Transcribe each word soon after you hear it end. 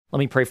Let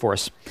me pray for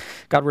us.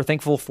 God, we're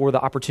thankful for the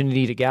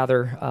opportunity to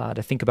gather,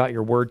 to think about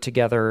your word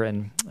together,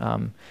 and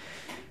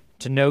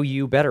to know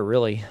you better,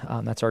 really.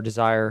 That's our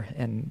desire,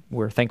 and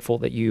we're thankful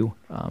that you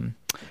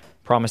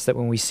promise that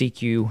when we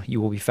seek you,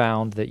 you will be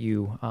found, that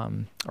you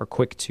are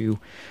quick to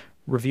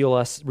reveal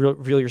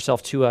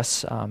yourself to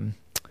us.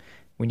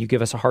 When you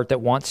give us a heart that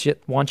wants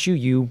you,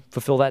 you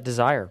fulfill that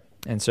desire.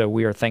 And so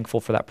we are thankful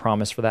for that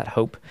promise, for that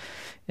hope.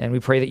 And we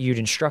pray that you'd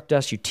instruct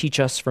us, you teach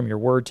us from your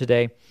word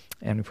today.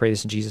 And we pray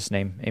this in Jesus'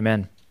 name.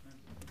 Amen.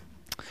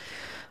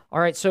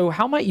 All right, so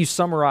how might you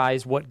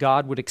summarize what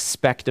God would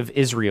expect of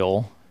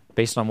Israel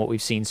based on what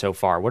we've seen so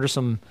far? What are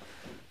some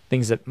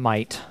things that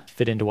might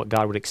fit into what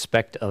God would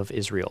expect of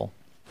Israel?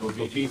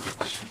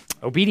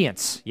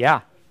 Obedience,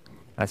 yeah.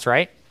 That's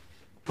right.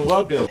 To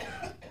love him.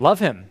 Love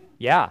him,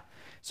 yeah.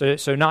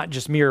 So not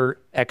just mere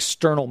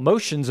external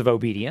motions of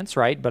obedience,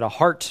 right? But a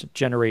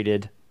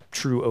heart-generated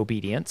true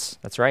obedience.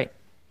 That's right.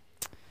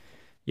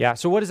 Yeah,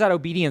 so what does that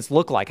obedience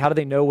look like? How do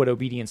they know what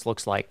obedience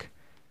looks like?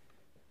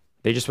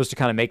 They're just supposed to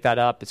kind of make that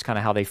up. It's kind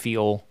of how they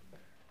feel. I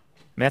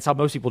mean, that's how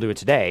most people do it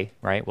today,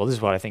 right? Well, this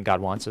is what I think God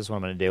wants. This is what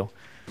I'm going to do.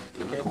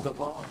 They have the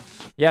law.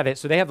 Yeah,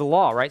 so they have the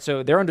law, right?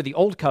 So they're under the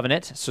Old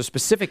Covenant. So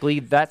specifically,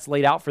 that's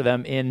laid out for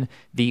them in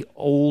the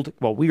Old,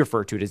 well, we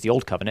refer to it as the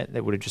Old Covenant.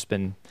 That would have just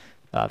been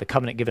the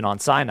covenant given on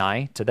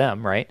Sinai to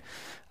them, right?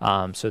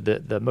 So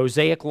the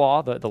Mosaic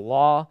law, the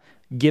law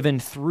given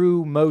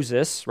through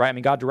Moses, right? I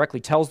mean, God directly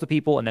tells the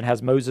people and then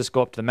has Moses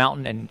go up to the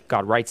mountain, and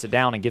God writes it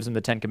down and gives them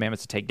the Ten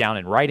Commandments to take down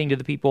in writing to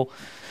the people.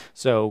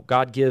 So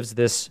God gives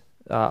this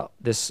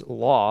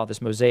law,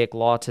 this Mosaic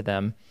law to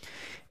them.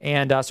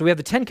 And so we have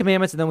the Ten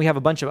Commandments, and then we have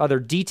a bunch of other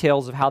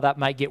details of how that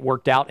might get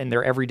worked out in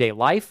their everyday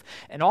life.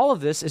 And all of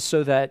this is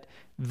so that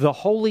the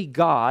holy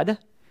God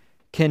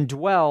can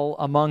dwell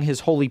among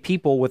his holy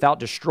people without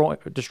destroying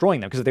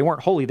them, because if they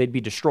weren't holy, they'd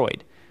be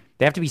destroyed.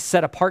 They have to be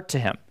set apart to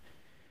him,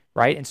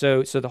 right? And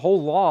so the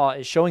whole law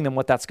is showing them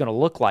what that's going to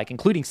look like,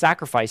 including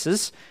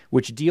sacrifices,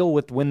 which deal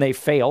with when they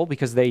fail,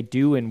 because they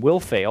do and will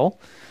fail.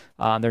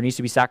 There needs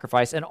to be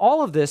sacrifice. And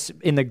all of this,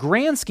 in the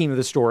grand scheme of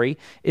the story,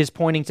 is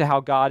pointing to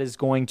how God is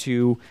going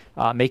to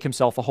make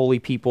himself a holy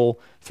people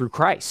through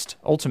Christ,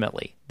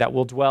 ultimately, that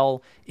will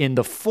dwell in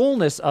the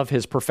fullness of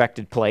his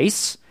perfected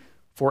place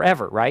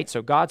forever, right?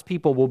 So God's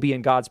people will be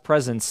in God's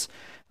presence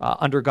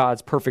under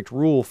God's perfect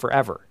rule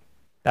forever.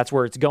 That's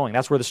where it's going.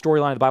 That's where the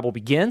storyline of the Bible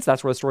begins.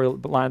 That's where the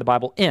storyline of the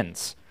Bible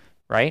ends,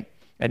 right?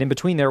 And in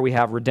between there, we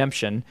have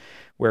redemption,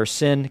 where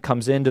sin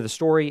comes into the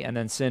story, and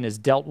then sin is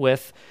dealt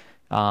with.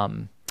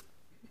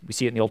 We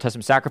see it in the Old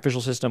Testament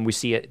sacrificial system. We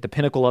see it, the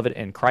pinnacle of it,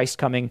 in Christ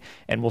coming,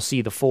 and we'll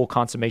see the full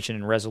consummation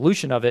and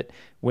resolution of it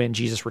when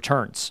Jesus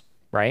returns,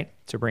 right,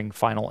 to bring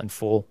final and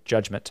full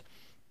judgment.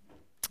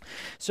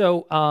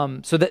 So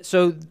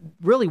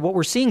really what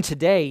we're seeing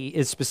today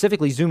is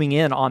specifically zooming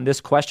in on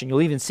this question.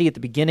 You'll even see at the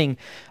beginning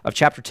of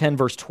chapter 10,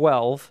 verse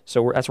 12.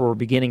 So that's where we're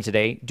beginning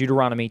today,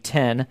 Deuteronomy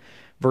 10,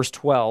 verse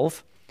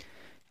 12.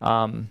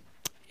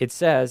 It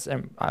says,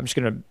 and I'm just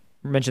going to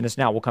mention this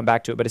now, we'll come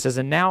back to it, but it says,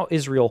 "And now,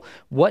 Israel,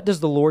 what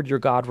does the Lord your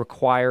God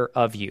require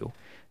of you?"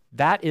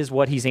 That is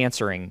what he's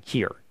answering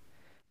here.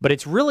 But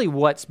it's really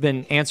what's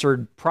been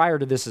answered prior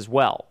to this as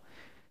well.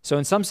 So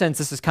in some sense,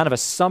 this is kind of a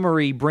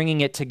summary,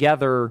 bringing it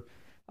together,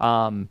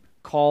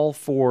 call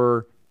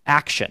for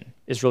action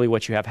is really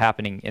what you have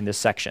happening in this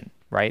section,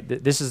 right?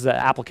 This is the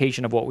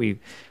application of what we've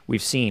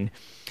seen.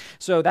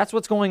 So that's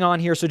what's going on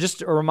here. So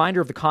just a reminder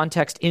of the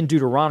context in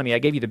Deuteronomy. I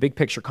gave you the big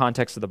picture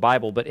context of the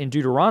Bible, but in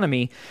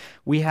Deuteronomy,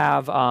 we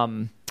have,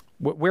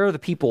 where are the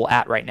people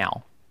at right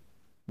now?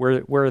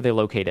 Where are they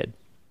located?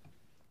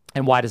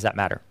 And why does that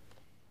matter?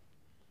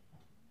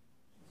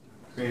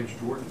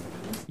 Transjordan.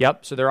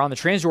 Yep, so they're on the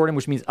Transjordan,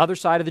 which means other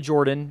side of the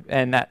Jordan,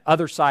 and that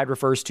other side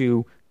refers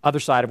to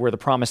other side of where the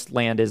promised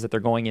land is that they're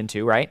going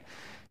into, right?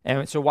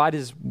 And so why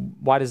does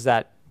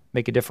that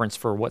make a difference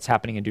for what's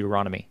happening in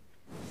Deuteronomy?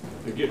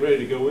 They're getting ready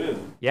to go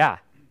in. Yeah,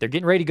 they're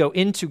getting ready to go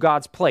into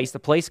God's place, the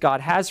place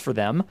God has for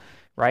them,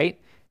 right?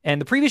 And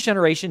the previous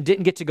generation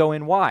didn't get to go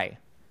in. Why?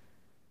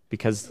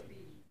 Because,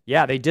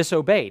 yeah, they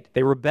disobeyed.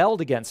 They rebelled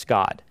against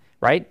God,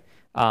 right?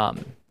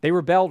 They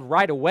rebelled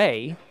right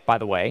away, by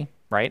the way,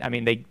 right? I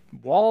mean,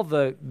 while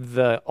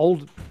the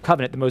Old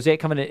Covenant, the Mosaic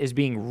Covenant, is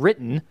being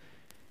written,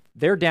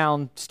 they're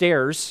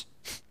downstairs,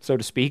 so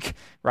to speak,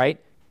 right,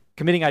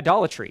 committing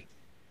idolatry.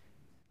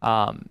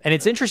 And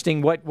it's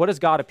interesting, what does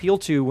God appeal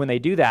to when they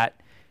do that?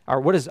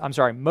 Or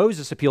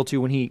Moses appeal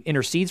to when he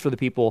intercedes for the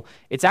people?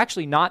 It's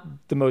actually not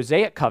the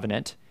Mosaic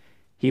Covenant.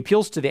 He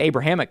appeals to the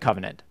Abrahamic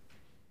Covenant,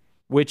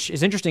 which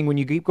is interesting. When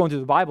you keep going through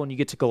the Bible and you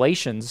get to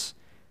Galatians,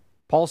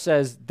 Paul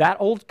says that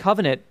old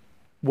covenant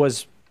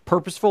was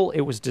purposeful,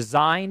 it was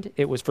designed,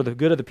 it was for the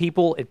good of the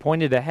people, it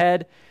pointed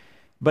ahead,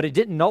 but it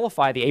didn't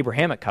nullify the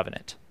Abrahamic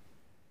covenant.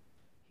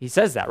 He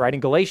says that, right, in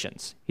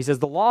Galatians. He says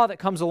the law that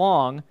comes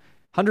along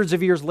hundreds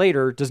of years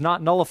later does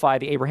not nullify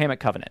the Abrahamic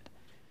covenant.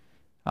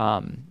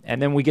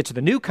 And then we get to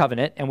the new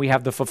covenant, and we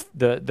have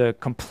the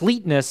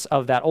completeness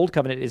of that old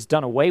covenant is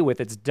done away with,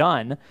 it's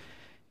done,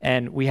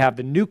 and we have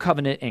the new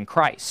covenant in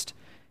Christ.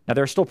 Now,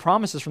 there are still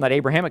promises from that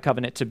Abrahamic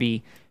covenant to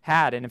be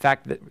had, and in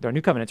fact, our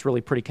new covenant's really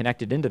pretty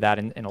connected into that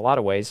in a lot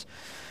of ways.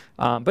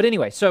 But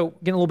anyway, so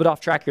getting a little bit off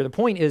track here. The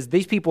point is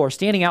these people are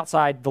standing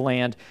outside the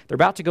land. They're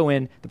about to go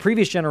in. The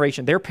previous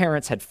generation, their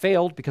parents had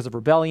failed because of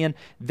rebellion.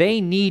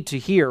 They need to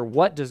hear,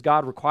 what does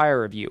God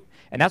require of you?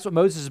 And that's what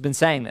Moses has been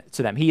saying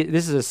to them.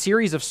 This is a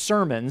series of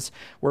sermons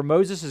where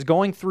Moses is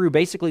going through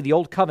basically the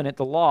old covenant,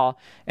 the law,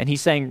 and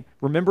he's saying,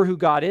 remember who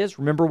God is,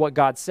 remember what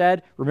God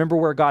said, remember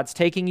where God's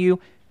taking you,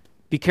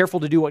 be careful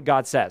to do what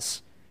God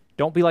says.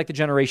 Don't be like the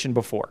generation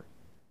before,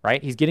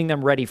 right? He's getting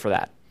them ready for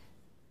that.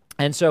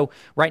 And so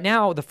right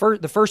now, the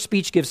first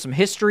speech gives some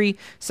history.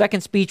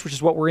 Second speech, which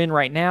is what we're in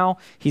right now,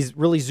 he's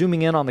really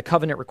zooming in on the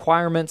covenant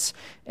requirements.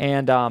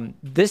 And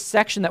this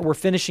section that we're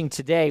finishing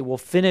today will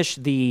finish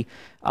the,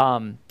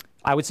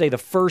 I would say, the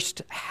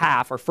first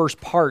half or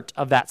first part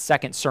of that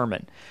second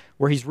sermon,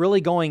 where he's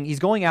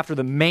going after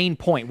the main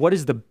point. What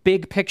is the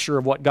big picture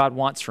of what God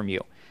wants from you?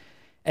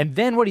 And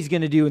then what he's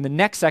going to do in the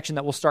next section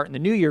that we'll start in the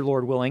new year,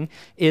 Lord willing,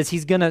 is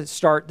he's going to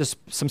start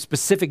some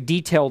specific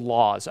detailed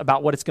laws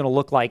about what it's going to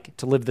look like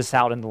to live this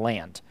out in the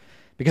land,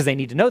 because they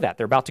need to know that.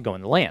 They're about to go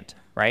in the land,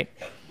 right?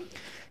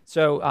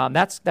 So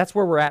that's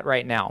where we're at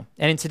right now.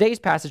 And in today's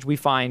passage, we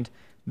find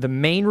the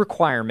main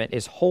requirement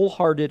is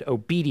wholehearted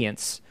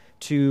obedience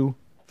to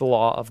the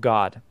law of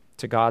God,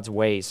 to God's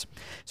ways.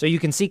 So you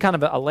can see kind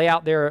of a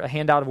layout there, a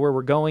handout of where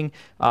we're going.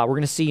 We're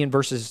going to see in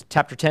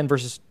chapter 10,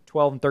 verses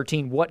 12 and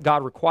 13, what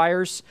God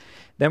requires.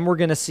 Then we're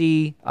going to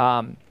see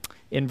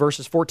in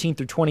verses 14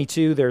 through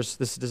 22, there's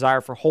this desire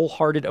for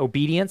wholehearted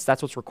obedience.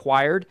 That's what's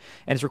required,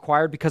 and it's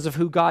required because of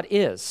who God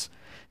is.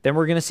 Then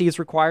we're going to see it's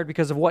required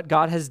because of what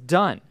God has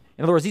done.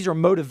 In other words, these are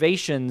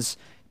motivations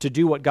to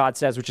do what God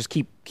says, which is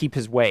keep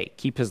his way,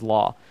 keep his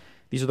law.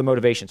 These are the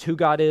motivations: who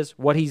God is,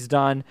 what he's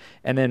done,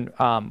 and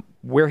then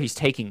where he's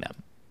taking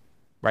them,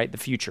 right? The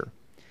future.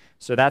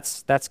 So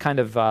that's kind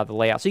of the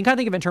layout. So you can kind of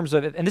think of it in terms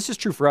of, and this is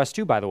true for us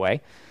too, by the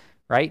way,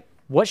 right?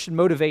 What should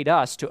motivate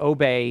us to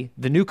obey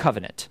the new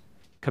covenant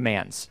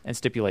commands and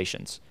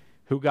stipulations?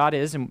 Who God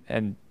is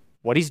and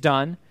what he's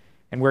done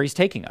and where he's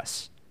taking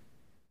us,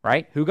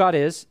 right? Who God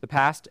is, the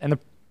past and the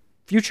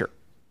future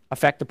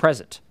affect the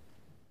present.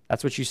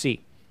 That's what you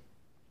see.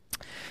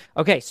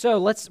 Okay, so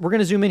we're going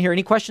to zoom in here.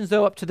 Any questions,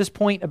 though, up to this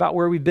point about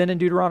where we've been in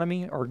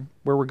Deuteronomy or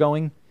where we're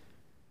going?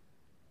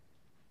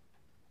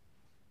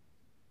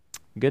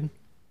 Good?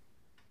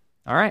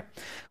 All right.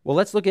 Well,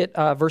 let's look at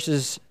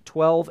verses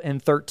 12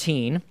 and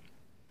 13.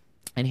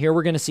 And here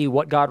we're going to see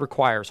what God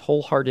requires: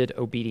 wholehearted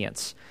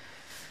obedience.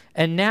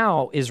 And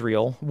now,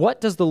 Israel, what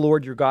does the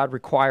Lord your God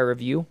require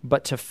of you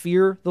but to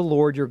fear the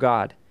Lord your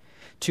God,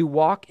 to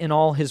walk in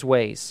all his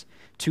ways,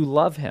 to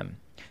love him,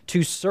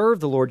 to serve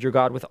the Lord your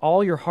God with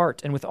all your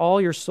heart and with all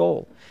your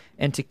soul,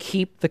 and to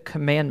keep the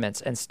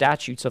commandments and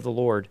statutes of the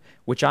Lord,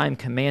 which I am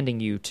commanding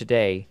you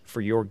today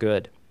for your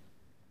good.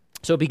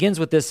 So it begins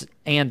with this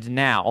 "and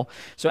now."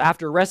 So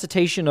after a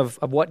recitation of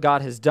what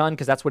God has done,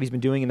 because that's what he's been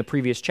doing in the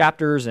previous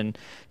chapters and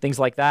things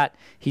like that,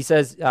 he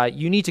says,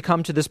 you need to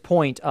come to this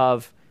point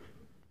of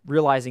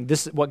realizing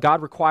this is what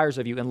God requires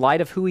of you in light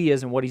of who he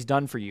is and what he's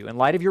done for you. In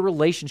light of your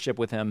relationship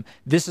with him,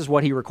 this is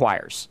what he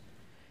requires.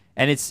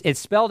 And it's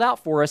spelled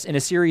out for us in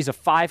a series of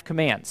 5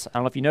 commands. I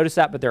don't know if you noticed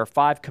that, but there are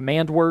 5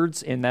 command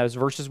words in those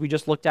verses we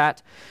just looked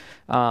at.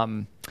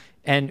 And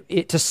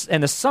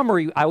the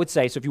summary, I would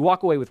say, so if you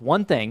walk away with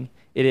one thing,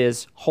 it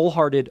is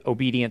wholehearted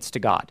obedience to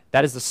God.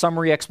 That is the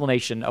summary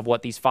explanation of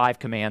what these 5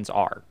 commands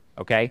are,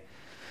 okay?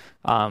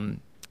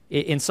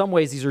 In some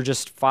ways, these are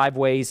just 5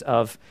 ways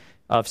of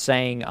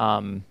saying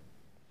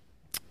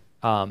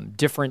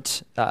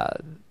differently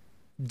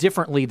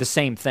the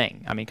same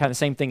thing. I mean, kind of the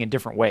same thing in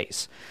different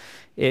ways.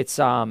 It's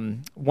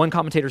one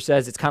commentator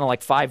says it's kind of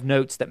like 5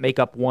 notes that make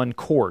up one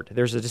chord.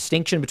 There's a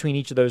distinction between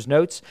each of those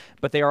notes,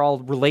 but they are all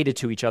related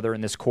to each other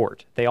in this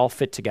chord. They all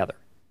fit together,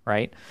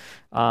 right?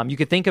 You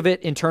could think of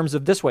it in terms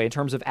of this way, in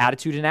terms of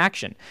attitude and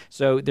action.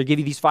 So they give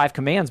you these 5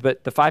 commands,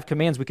 but the 5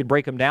 commands, we could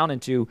break them down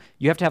into,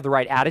 you have to have the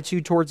right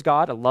attitude towards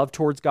God, a love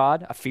towards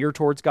God, a fear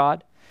towards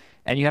God,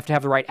 and you have to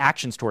have the right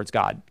actions towards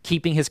God,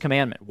 keeping his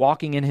commandment,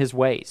 walking in his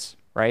ways,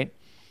 right?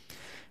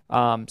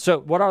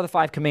 So what are the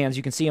 5 commands?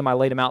 You can see them. I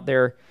laid them out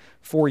there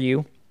for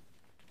you.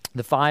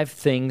 The 5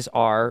 things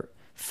are: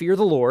 fear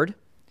the Lord.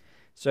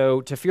 So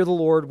to fear the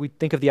Lord, we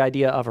think of the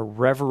idea of a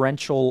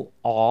reverential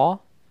awe,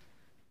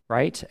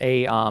 right?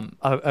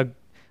 A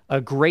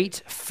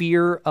great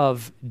fear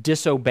of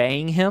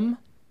disobeying him.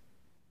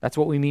 That's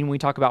what we mean when we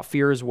talk about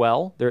fear as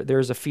well.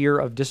 There's a fear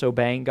of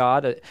disobeying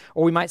God.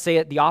 Or we might say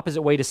it the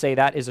opposite way to say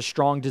that is a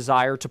strong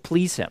desire to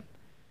please him.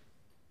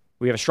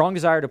 We have a strong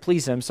desire to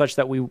please him such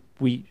that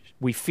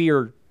we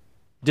fear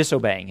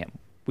disobeying him.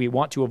 We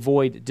want to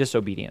avoid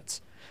disobedience.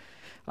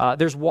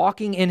 There's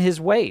walking in his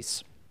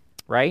ways,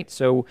 right?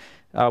 So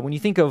when you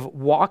think of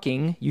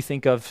walking, you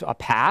think of a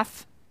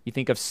path. You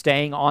think of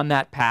staying on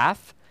that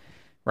path,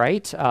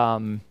 right?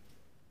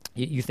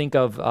 You think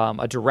of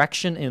a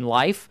direction in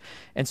life.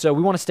 And so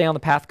we want to stay on the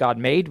path God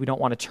made. We don't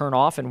want to turn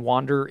off and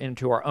wander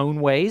into our own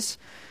ways.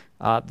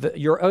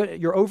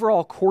 Your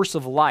overall course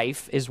of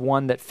life is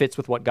one that fits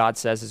with what God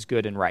says is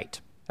good and right.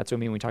 That's what I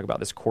mean when we talk about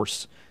this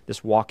course,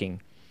 this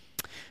walking.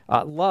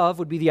 Love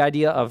would be the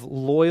idea of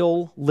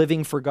loyal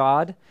living for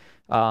God,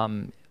 a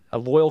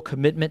loyal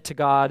commitment to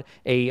God,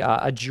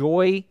 a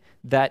joy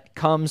that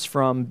comes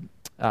from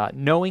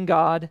knowing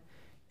God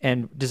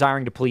and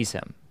desiring to please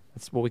Him.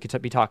 That's what we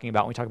could be talking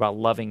about when we talk about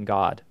loving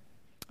God.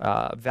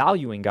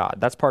 Valuing God,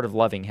 that's part of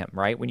loving Him,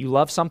 right? When you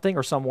love something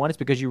or someone, it's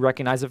because you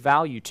recognize a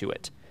value to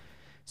it.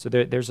 So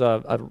there's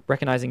a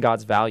recognizing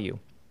God's value.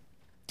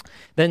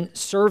 Then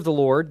serve the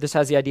Lord. This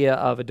has the idea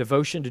of a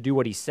devotion to do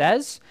what He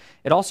says.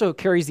 It also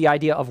carries the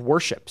idea of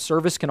worship.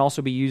 Service can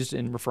also be used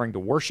in referring to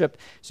worship.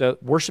 So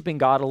worshiping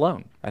God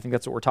alone. I think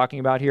that's what we're talking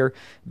about here,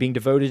 being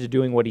devoted to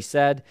doing what He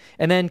said.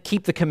 And then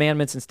keep the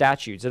commandments and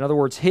statutes. In other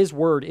words, His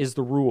word is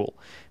the rule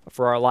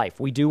for our life.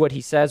 We do what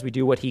He says. We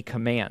do what He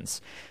commands.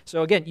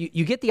 So again,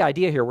 you get the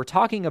idea here. We're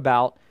talking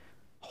about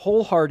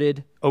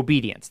wholehearted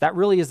obedience. That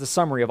really is the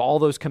summary of all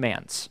those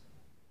commands.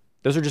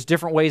 Those are just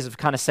different ways of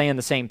kind of saying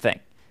the same thing.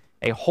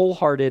 A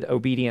wholehearted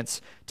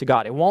obedience to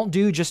God. It won't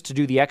do just to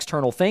do the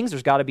external things.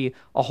 There's got to be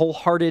a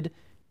wholehearted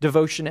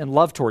devotion and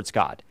love towards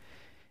God.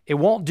 It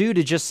won't do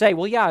to just say,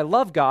 well, yeah, I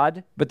love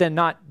God, but then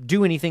not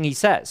do anything He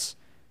says,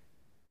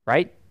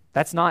 right?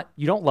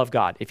 You don't love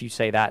God if you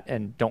say that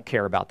and don't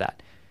care about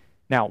that.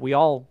 Now, we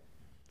all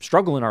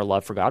struggle in our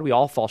love for God. We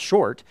all fall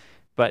short,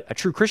 but a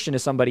true Christian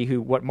is somebody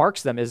who, what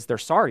marks them is they're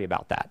sorry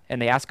about that,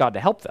 and they ask God to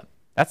help them.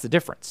 That's the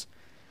difference.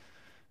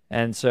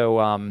 And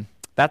so,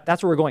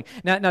 that's where we're going.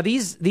 Now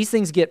these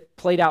things get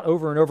played out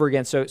over and over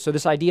again. So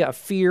this idea of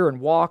fear and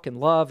walk and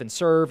love and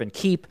serve and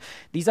keep,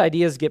 these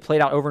ideas get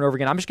played out over and over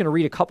again. I'm just going to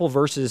read a couple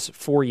verses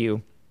for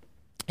you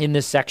in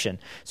this section.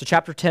 So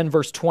chapter 10,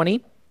 verse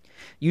 20,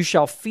 you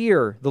shall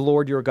fear the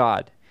Lord your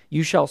God.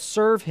 You shall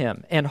serve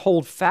Him and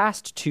hold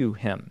fast to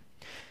Him.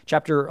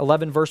 Chapter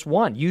 11, verse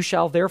 1, you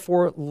shall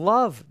therefore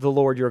love the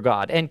Lord your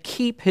God and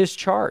keep His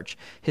charge,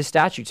 His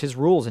statutes, His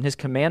rules, and His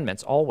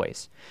commandments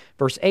always.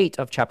 Verse 8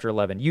 of chapter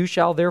 11, you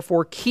shall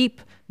therefore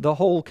keep the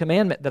whole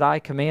commandment that I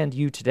command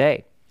you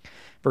today.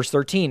 Verse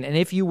 13, and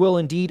if you will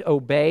indeed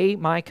obey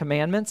my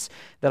commandments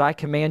that I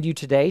command you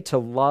today to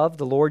love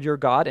the Lord your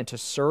God and to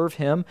serve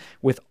Him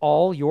with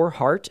all your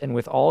heart and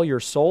with all your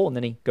soul, and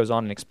then he goes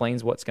on and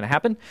explains what's going to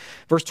happen.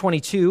 Verse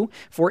 22,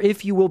 for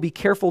if you will be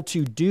careful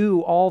to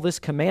do all this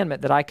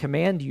commandment that I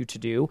command you to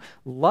do,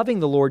 loving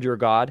the Lord your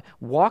God,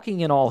 walking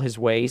in all His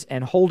ways,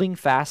 and holding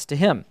fast to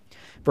Him.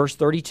 Verse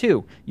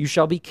 32, you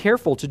shall be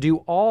careful to do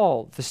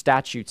all the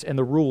statutes and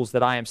the rules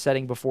that I am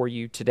setting before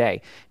you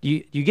today. Do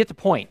you get the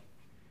point?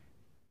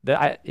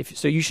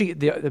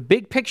 The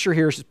big picture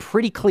here is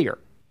pretty clear,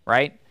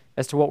 right,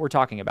 as to what we're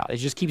talking about. It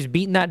just keeps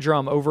beating that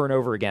drum over and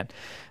over again.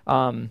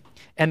 And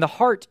the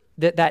heart,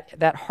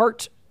 that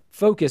heart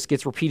focus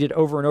gets repeated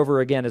over and over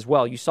again as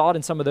well. You saw it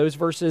in some of those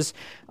verses.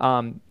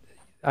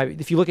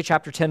 If you look at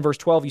chapter 10, verse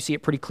 12, you see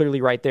it pretty clearly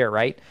right there,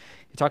 right?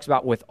 He talks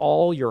about with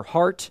all your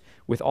heart,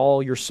 with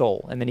all your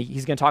soul. And then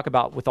he's going to talk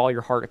about with all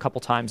your heart a couple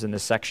times in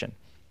this section.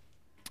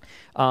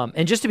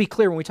 And just to be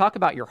clear, when we talk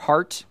about your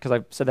heart, because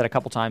I've said that a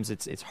couple times,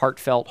 it's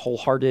heartfelt,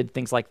 wholehearted,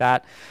 things like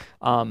that.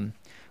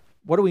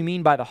 What do we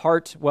mean by the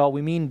heart? Well,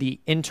 we mean the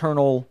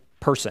internal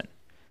person,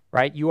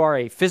 right? You are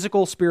a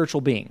physical,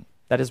 spiritual being.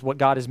 That is what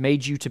God has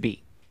made you to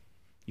be.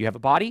 You have a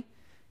body,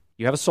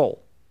 you have a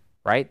soul,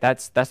 right?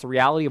 That's the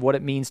reality of what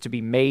it means to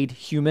be made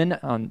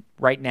human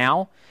right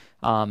now.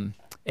 And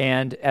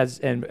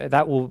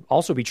that will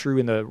also be true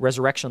in the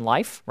resurrection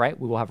life, right?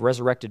 We will have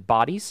resurrected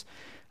bodies.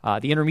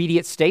 The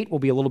intermediate state will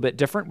be a little bit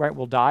different, right?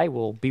 We'll die,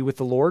 we'll be with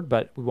the Lord,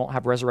 but we won't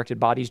have resurrected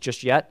bodies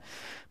just yet.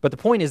 But the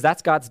point is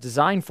that's God's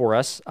design for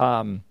us.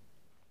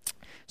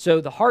 So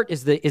the heart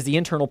is the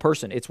internal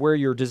person. It's where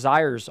your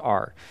desires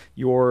are,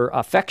 your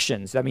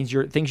affections. That means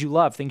your things you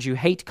love, things you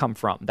hate come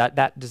from.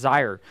 That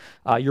desire,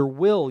 your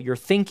will, your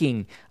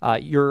thinking,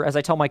 as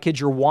I tell my kids,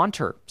 your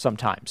wanter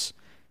sometimes,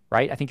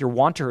 right? I think your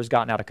wanter has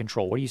gotten out of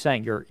control. What are you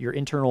saying? Your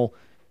internal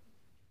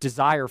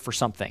desire for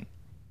something.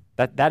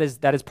 That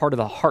is part of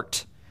the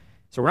heart.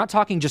 So we're not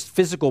talking just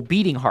physical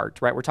beating heart,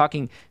 right? We're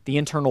talking the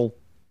internal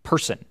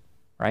person,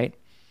 right?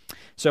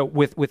 So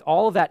with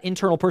all of that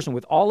internal person,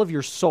 with all of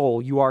your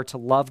soul, you are to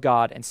love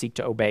God and seek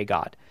to obey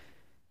God.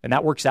 And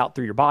that works out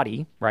through your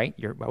body, right?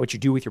 What you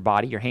do with your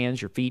body, your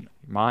hands, your feet,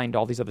 your mind,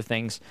 all these other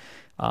things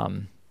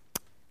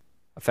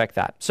affect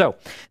that. So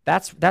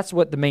that's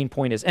what the main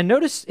point is. And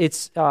notice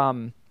it's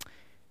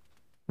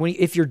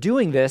if you're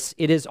doing this,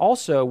 it is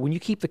also, when you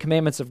keep the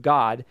commandments of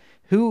God,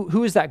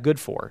 who is that good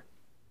for?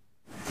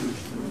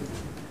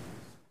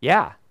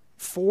 Yeah,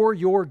 for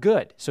your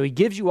good. So he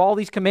gives you all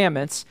these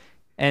commandments,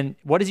 and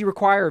what does he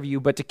require of you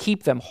but to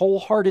keep them,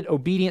 wholehearted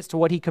obedience to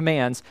what he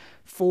commands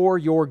for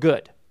your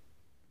good.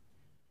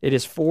 It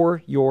is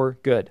for your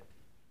good.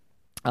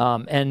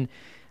 And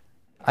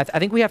I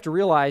think we have to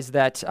realize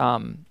that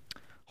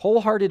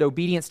wholehearted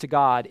obedience to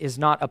God is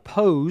not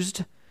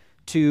opposed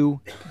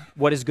to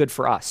what is good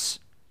for us.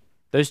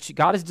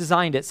 God has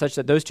designed it such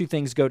that those two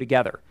things go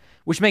together,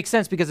 which makes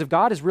sense because if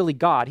God is really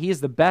God, he is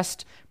the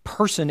best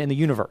person in the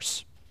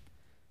universe.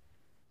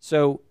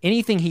 So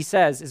anything he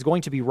says is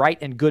going to be right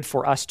and good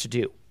for us to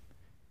do.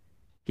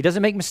 He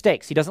doesn't make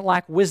mistakes. He doesn't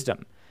lack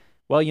wisdom.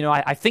 Well,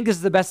 I think this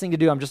is the best thing to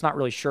do. I'm just not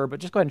really sure, but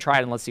just go ahead and try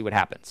it and let's see what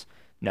happens.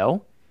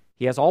 No,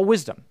 he has all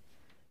wisdom,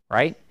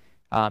 right?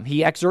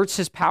 He exerts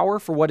his power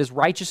for what is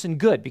righteous and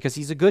good because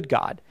he's a good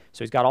God.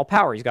 So he's got all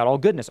power. He's got all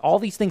goodness. All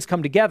these things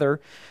come together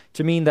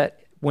to mean that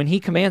when he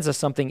commands us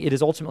something, it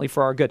is ultimately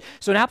for our good.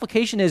 So an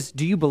application is,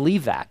 do you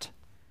believe that?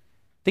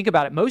 Think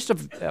about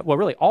it.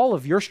 Really all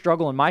of your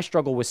struggle and my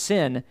struggle with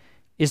sin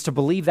is to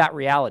believe that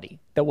reality,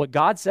 that what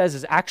God says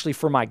is actually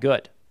for my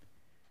good.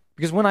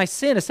 Because when I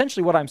sin,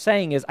 essentially what I'm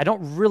saying is I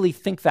don't really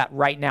think that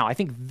right now. I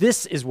think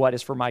this is what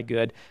is for my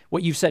good,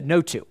 what you've said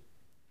no to.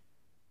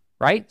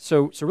 Right?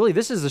 So really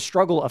this is the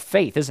struggle of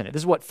faith, isn't it?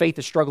 This is what faith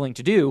is struggling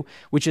to do,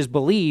 which is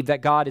believe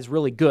that God is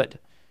really good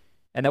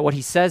and that what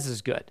he says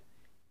is good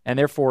and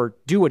therefore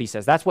do what he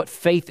says. That's what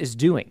faith is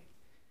doing.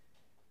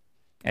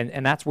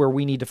 And that's where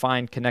we need to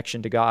find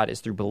connection to God,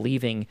 is through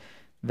believing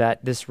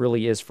that this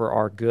really is for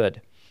our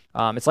good.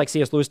 It's like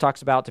C.S. Lewis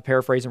talks about, to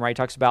paraphrase him, right? He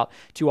talks about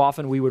too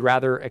often we would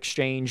rather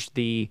exchange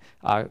the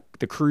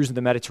cruise in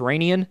the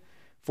Mediterranean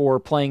for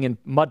playing in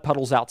mud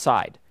puddles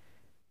outside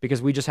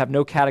because we just have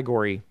no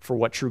category for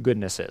what true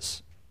goodness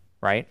is,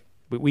 right?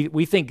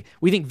 We think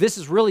this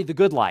is really the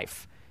good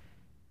life.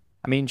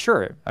 I mean,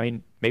 sure. I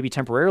mean, maybe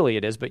temporarily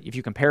it is, but if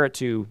you compare it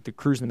to the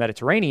cruise in the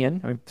Mediterranean,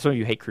 I mean, some of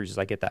you hate cruises,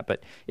 I get that,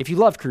 but if you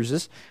love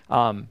cruises,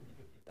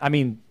 I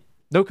mean,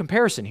 no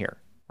comparison here,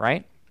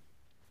 right?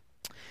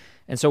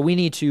 And so we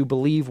need to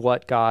believe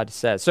what God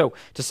says. So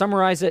to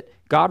summarize it,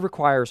 God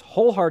requires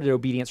wholehearted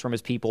obedience from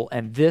his people,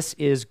 and this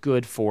is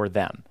good for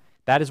them.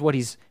 That is what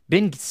he's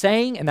been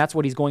saying, and that's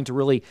what he's going to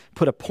really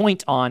put a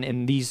point on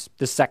in this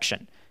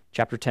section,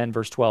 chapter 10,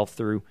 verse 12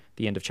 through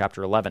the end of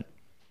chapter 11.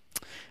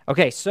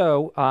 Okay,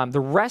 so the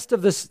rest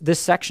of this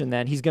section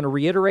then, he's going to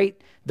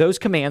reiterate those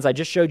commands. I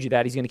just showed you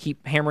that. He's going to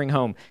keep hammering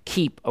home,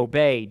 keep,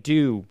 obey,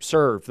 do,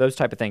 serve, those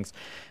type of things.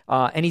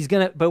 But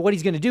what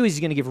he's going to do is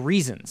he's going to give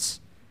reasons.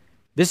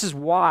 This is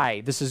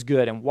why this is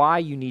good and why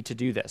you need to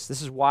do this.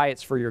 This is why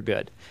it's for your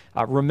good.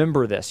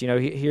 Remember this.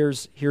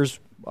 Here's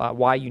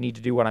why you need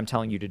to do what I'm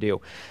telling you to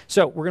do.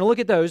 So we're going to look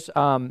at those.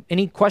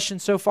 Any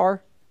questions so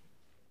far?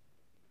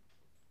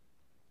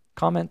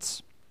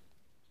 Comments?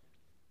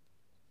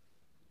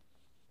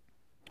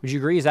 Would you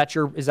agree? Is that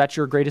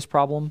your greatest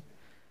problem?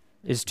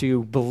 Is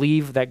to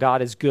believe that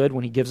God is good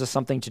when he gives us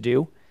something to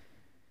do?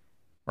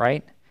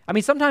 Right? I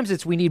mean,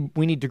 sometimes we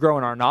need to grow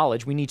in our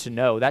knowledge. We need to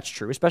know. That's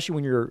true, especially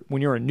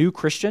when you're a new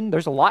Christian.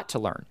 There's a lot to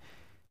learn,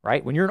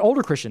 right? When you're an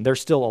older Christian,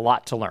 there's still a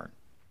lot to learn.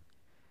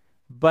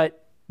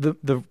 But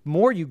the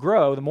more you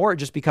grow, the more it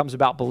just becomes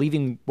about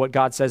believing what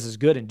God says is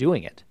good and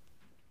doing it,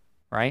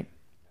 right?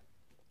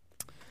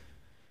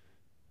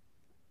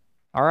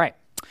 All right.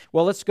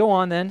 Well, let's go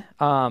on then.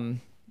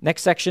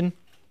 Next section.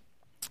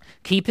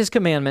 Keep his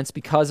commandments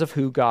because of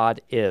who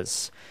God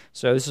is.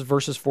 So this is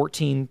verses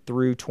 14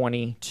 through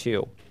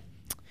 22.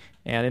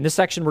 And in this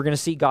section, we're going to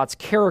see God's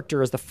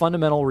character as the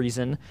fundamental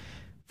reason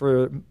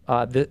for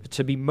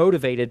to be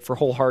motivated for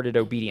wholehearted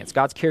obedience.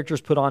 God's character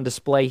is put on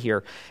display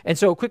here. And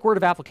so a quick word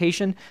of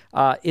application.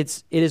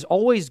 It is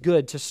always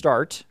good to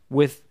start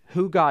with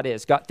who God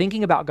is,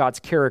 thinking about God's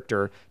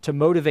character to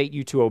motivate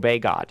you to obey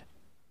God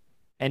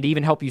and to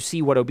even help you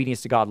see what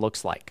obedience to God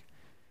looks like.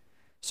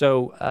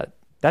 So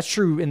that's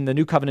true in the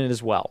New Covenant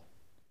as well.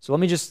 So let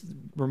me just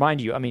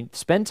remind you,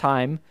 spend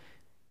time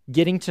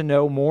getting to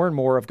know more and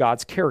more of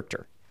God's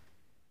character.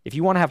 If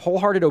you want to have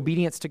wholehearted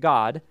obedience to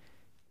God,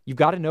 you've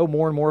got to know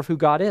more and more of who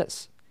God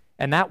is.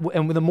 And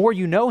the more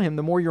you know him,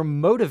 the more you're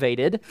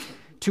motivated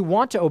to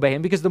want to obey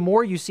him, because the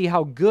more you see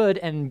how good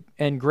and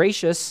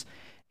gracious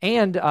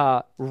and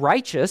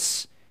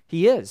righteous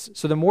he is.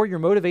 So the more you're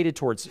motivated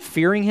towards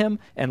fearing him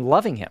and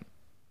loving him.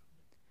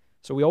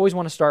 So we always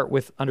want to start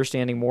with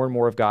understanding more and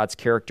more of God's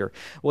character.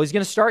 Well, he's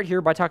going to start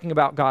here by talking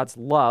about God's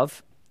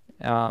love.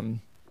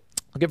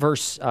 Look at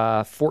verse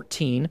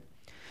 14.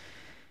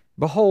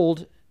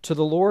 Behold, to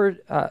the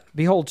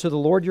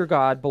Lord your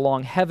God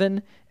belong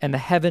heaven and the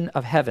heaven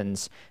of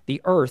heavens,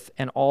 the earth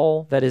and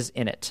all that is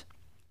in it.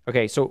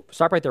 Okay, so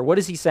stop right there. What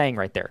is he saying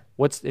right there?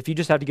 If you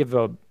just have to give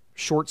a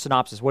short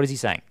synopsis, what is he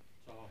saying?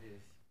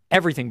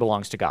 Everything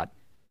belongs to God,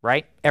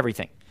 right?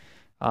 Everything.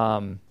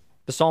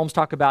 The Psalms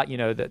talk about,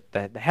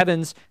 the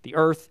heavens, the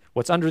earth,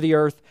 what's under the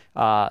earth,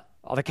 all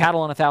the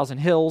cattle on 1,000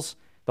 hills.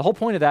 The whole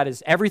point of that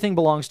is everything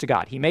belongs to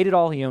God. He made it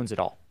all. He owns it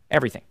all.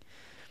 Everything.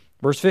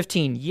 Verse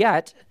 15,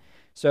 yet,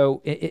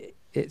 so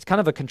it's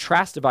kind of a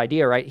contrastive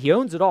idea, right? He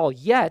owns it all,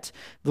 yet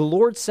the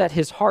Lord set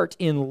his heart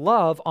in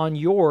love on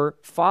your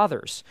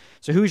fathers.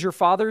 So who's your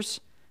fathers?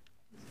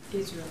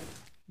 Israel.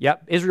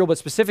 Yep, Israel, but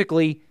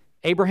specifically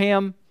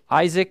Abraham,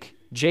 Isaac,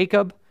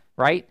 Jacob,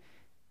 right?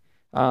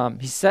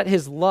 He set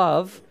his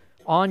love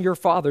on your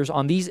fathers,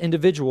 on these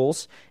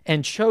individuals,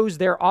 and chose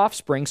their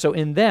offspring. So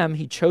in them,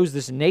 he chose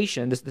this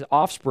nation, this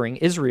offspring,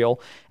 Israel,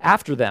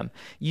 after them.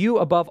 You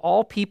above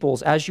all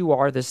peoples as you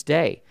are this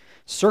day.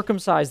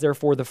 Circumcise,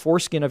 therefore, the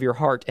foreskin of your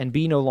heart and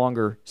be no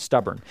longer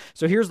stubborn.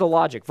 So here's the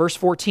logic. Verse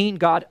 14,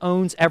 God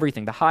owns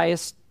everything. The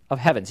highest of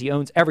heavens. He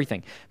owns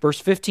everything.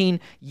 Verse 15,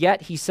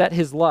 yet he set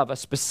his love, a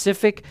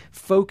specific,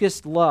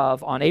 focused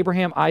love on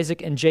Abraham,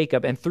 Isaac, and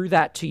Jacob, and through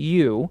that to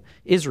you,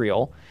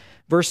 Israel.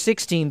 Verse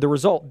 16, the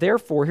result,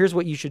 therefore, here's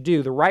what you should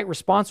do. The right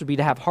response would be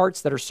to have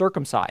hearts that are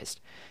circumcised.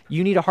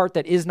 You need a heart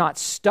that is not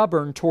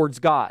stubborn towards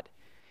God.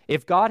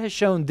 If God has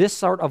shown this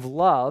sort of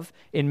love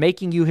in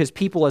making you his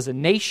people as a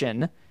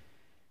nation,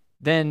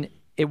 then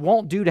it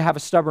won't do to have a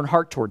stubborn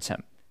heart towards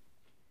him,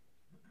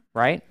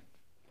 right?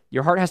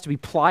 Your heart has to be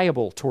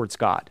pliable towards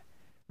God,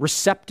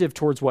 receptive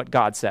towards what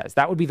God says.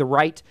 That would be the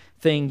right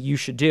thing you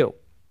should do.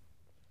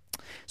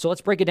 So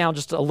let's break it down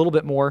just a little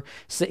bit more.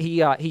 So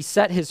he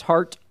set his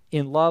heart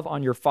in love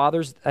on your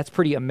fathers. That's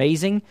pretty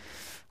amazing.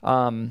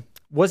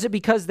 Was it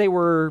because they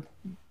were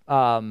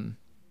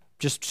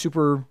just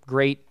super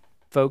great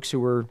folks who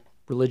were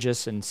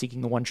religious and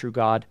seeking the one true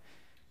God?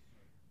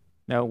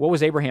 No. What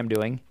was Abraham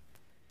doing?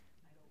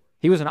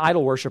 He was an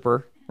idol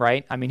worshiper,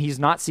 right? I mean, he's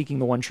not seeking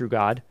the one true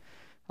God.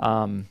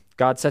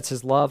 God sets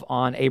his love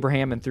on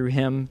Abraham, and through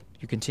him,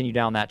 you continue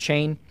down that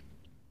chain.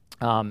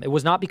 It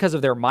was not because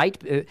of their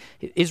might.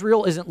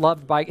 Israel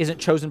isn't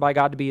chosen by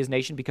God to be his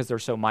nation because they're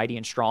so mighty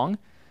and strong.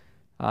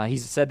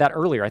 He's said that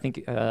earlier. I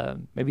think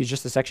maybe it's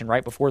just the section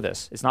right before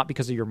this. It's not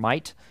because of your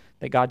might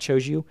that God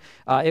chose you.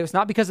 It was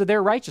not because of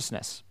their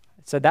righteousness.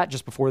 It said that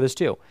just before this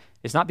too.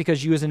 It's not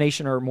because you as a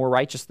nation are more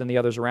righteous than the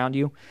others around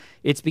you.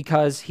 It's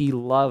because he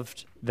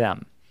loved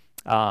them.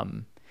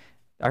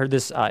 I heard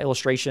this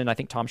illustration. I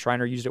think Tom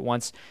Schreiner used it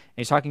once. And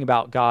he's talking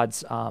about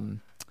God's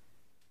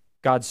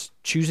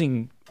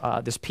choosing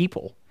this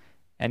people.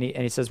 And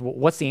he says, well,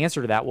 what's the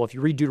answer to that? Well, if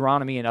you read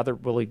Deuteronomy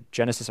and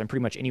Genesis and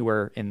pretty much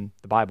anywhere in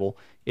the Bible,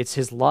 it's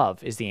his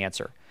love is the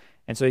answer.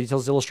 And so he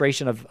tells the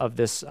illustration of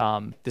this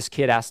this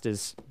kid asked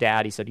his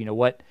dad, he said, you know,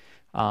 what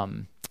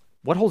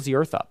holds the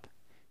earth up?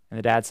 And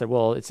the dad said,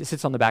 well, it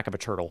sits on the back of a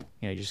turtle.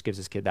 You know, he just gives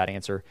his kid that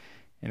answer.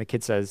 And the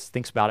kid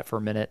thinks about it for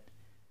a minute.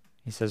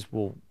 He says,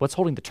 well, what's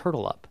holding the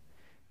turtle up?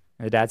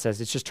 And the dad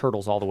says, it's just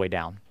turtles all the way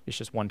down. It's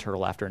just one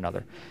turtle after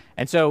another.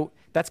 And so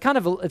it's kind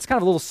of a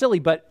little silly,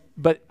 but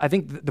I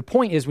think the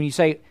point is when you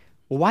say,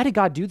 well, why did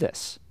God do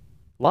this?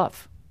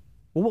 Love.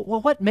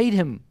 Well, what made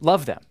him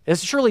love them?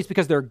 Surely it's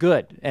because they're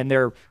good and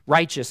they're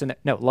righteous.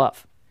 No,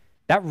 love.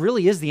 That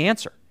really is the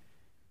answer.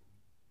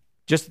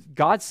 Just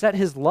God set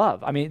his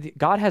love. I mean,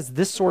 God has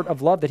this sort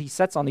of love that he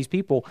sets on these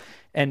people,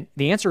 and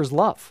the answer is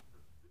love,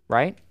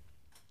 right?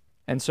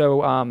 And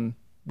so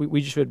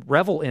we should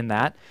revel in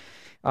that.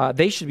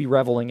 They should be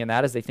reveling in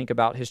that as they think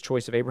about his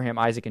choice of Abraham,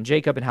 Isaac, and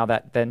Jacob and how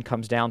that then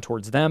comes down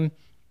towards them.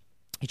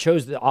 He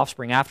chose the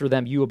offspring after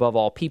them, you above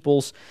all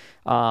peoples.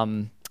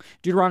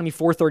 Deuteronomy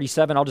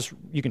 4:37,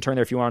 you can turn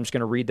there if you want. I'm just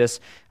going to read this.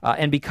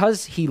 And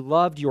because he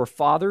loved your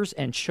fathers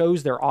and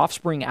chose their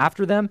offspring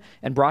after them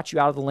and brought you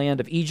out of the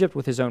land of Egypt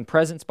with his own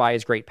presence by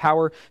his great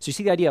power. So you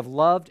see the idea of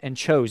loved and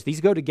chose.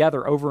 These go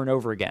together over and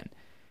over again.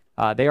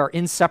 They are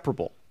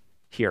inseparable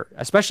here,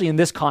 especially in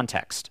this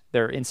context.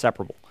 They're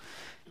inseparable.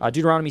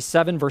 Deuteronomy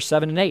 7, verse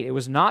 7 and 8. It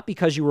was not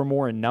because you were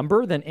more in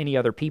number than any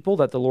other people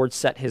that the Lord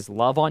set his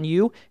love on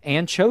you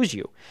and chose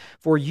you.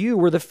 For you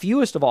were the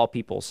fewest of all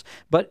peoples,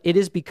 but it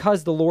is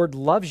because the Lord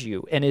loves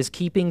you and is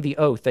keeping the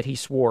oath that he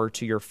swore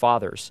to your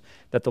fathers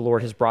that the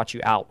Lord has brought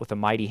you out with a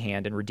mighty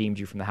hand and redeemed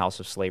you from the house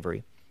of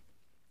slavery.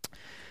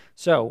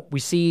 So we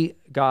see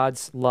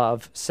God's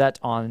love set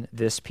on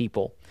this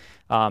people.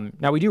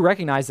 Now we do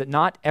recognize that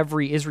not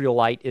every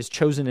Israelite is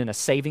chosen in a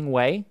saving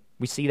way.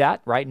 We see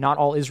that, right? Not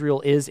all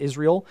Israel is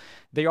Israel.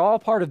 They are all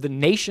part of the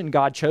nation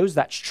God chose.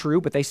 That's true,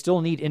 but they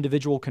still need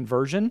individual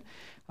conversion.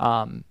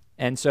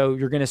 And so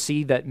you're going to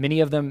see that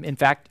many of them, in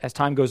fact, as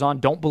time goes on,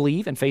 don't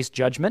believe and face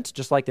judgment,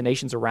 just like the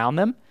nations around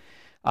them.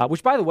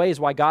 Which, by the way, is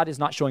why God is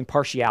not showing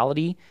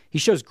partiality. He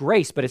shows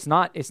grace, but it's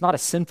not a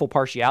sinful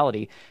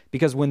partiality,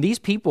 because when these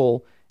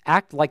people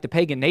act like the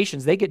pagan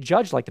nations, they get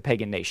judged like the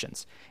pagan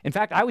nations. In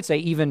fact, I would say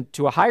even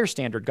to a higher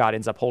standard, God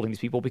ends up holding these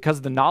people because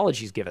of the knowledge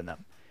he's given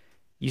them.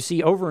 You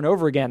see over and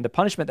over again, the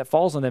punishment that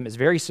falls on them is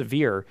very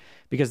severe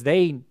because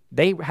they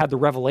had the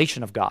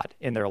revelation of God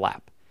in their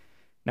lap.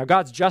 Now,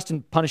 God's just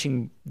in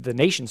punishing the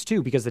nations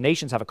too, because the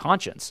nations have a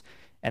conscience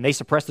and they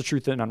suppress the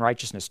truth and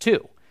unrighteousness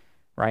too,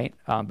 right?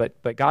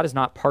 But God is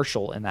not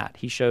partial in that.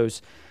 He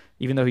shows,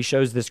 even though he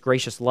shows this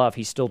gracious love,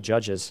 he still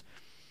judges.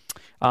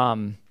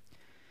 In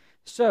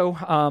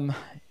the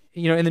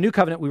new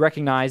covenant, we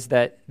recognize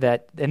that,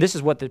 and this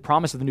is what the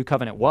promise of the new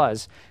covenant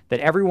was, that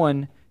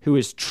everyone who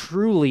is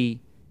truly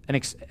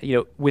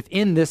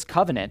within this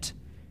covenant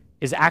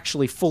is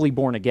actually fully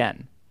born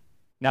again.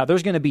 Now,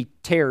 there's going to be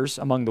tares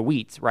among the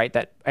wheat, right,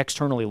 that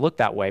externally look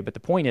that way. But the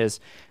point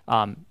is,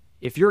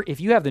 if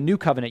you have the new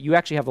covenant, you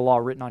actually have the law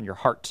written on your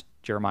heart,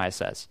 Jeremiah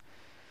says.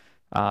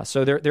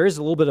 So there is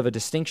a little bit of a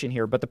distinction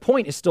here. But the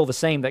point is still the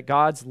same, that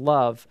God's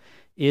love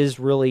is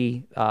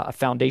really a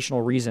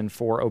foundational reason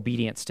for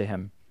obedience to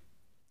him.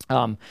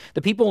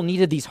 The people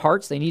needed these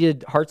hearts. They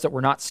needed hearts that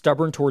were not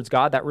stubborn towards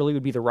God. That really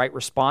would be the right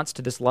response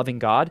to this loving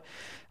God.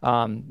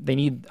 They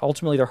need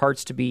ultimately their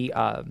hearts to be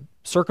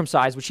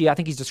circumcised, which I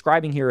think he's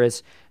describing here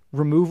as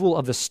removal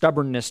of the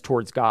stubbornness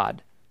towards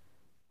God.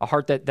 A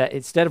heart that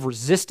instead of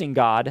resisting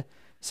God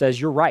says,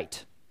 you're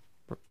right?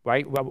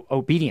 Well,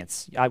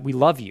 obedience. We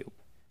love you.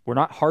 We're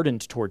not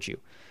hardened towards you.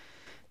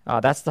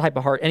 That's the type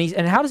of heart.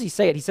 And how does he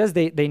say it? He says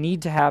they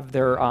need to have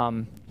their, let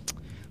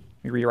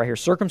me read it right here,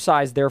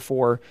 circumcise,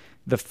 therefore,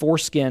 the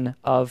foreskin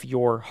of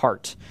your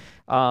heart.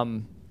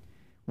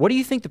 What do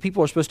you think the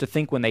people are supposed to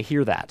think when they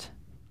hear that?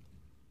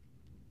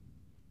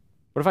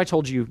 What if I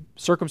told you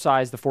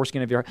circumcise the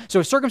foreskin of your heart?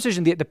 So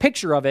circumcision, the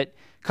picture of it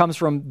comes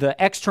from the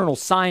external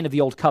sign of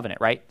the old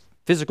covenant, right?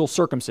 Physical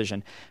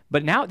circumcision.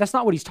 But now that's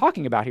not what he's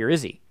talking about here,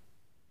 is he?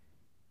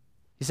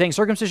 He's saying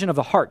circumcision of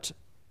the heart.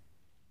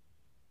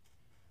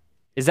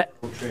 Is that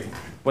change.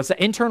 What's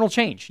the internal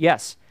change?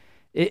 Yes.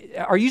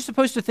 Are you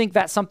supposed to think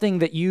that's something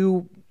that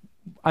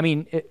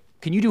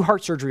can you do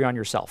heart surgery on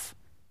yourself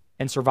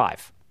and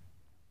survive?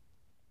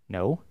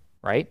 No,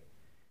 right?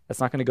 That's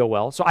not going to go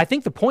well. So I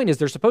think the point is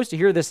they're supposed to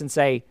hear this and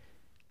say,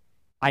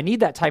 I need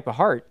that type of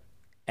heart,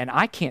 and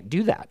I can't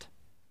do that,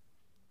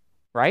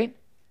 right?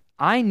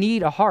 I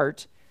need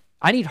heart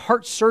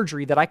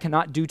surgery that I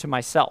cannot do to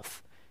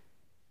myself.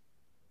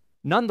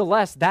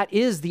 Nonetheless, that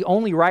is the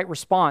only right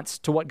response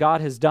to what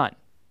God has done,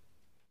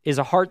 is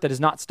a heart that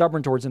is not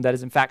stubborn towards him, that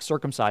is in fact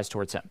circumcised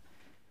towards him.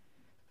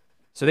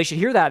 So they should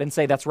hear that and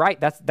say, that's right,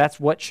 that's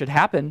what should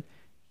happen,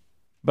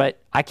 but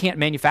I can't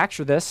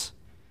manufacture this.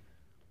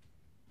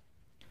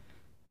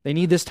 They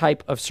need this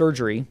type of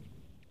surgery.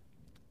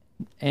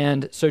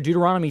 And so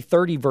Deuteronomy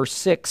 30, verse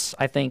 6,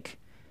 I think,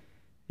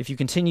 if you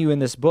continue in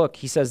this book,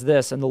 he says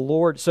this, and the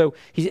Lord, so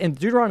in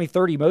Deuteronomy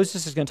 30,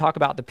 Moses is going to talk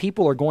about the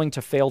people are going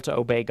to fail to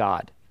obey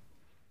God.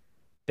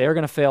 They're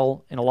going to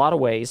fail in a lot of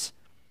ways.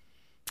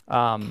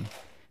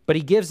 But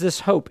he gives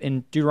this hope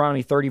in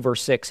Deuteronomy 30,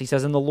 verse 6. He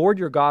says, and the Lord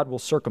your God will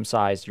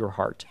circumcise your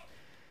heart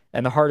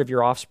and the heart of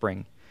your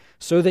offspring,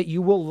 so that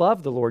you will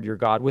love the Lord your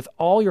God with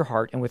all your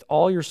heart and with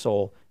all your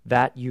soul,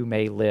 that you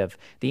may live.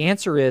 The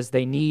answer is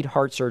they need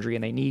heart surgery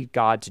and they need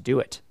God to do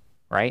it,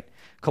 right?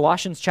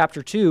 Colossians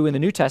chapter 2 in the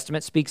New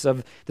Testament speaks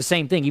of the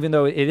same thing, even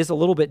though it is a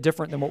little bit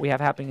different than what we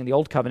have happening in the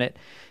Old Covenant.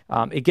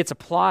 It gets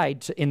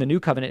applied in the New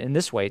Covenant in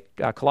this way.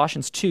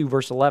 Colossians 2,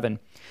 verse 11.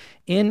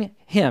 In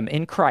him,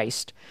 in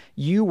Christ,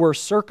 you were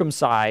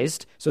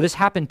circumcised. So this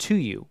happened to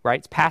you, right?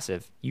 It's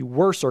passive. You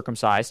were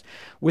circumcised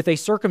with a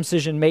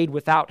circumcision made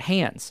without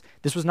hands.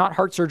 This was not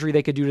heart surgery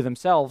they could do to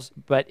themselves,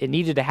 but it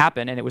needed to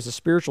happen, and it was a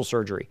spiritual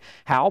surgery.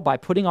 How? By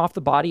putting off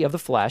the body of the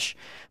flesh.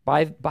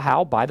 By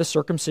the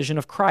circumcision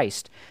of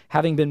Christ,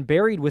 having been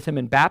buried with him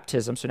in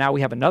baptism. So now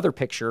we have another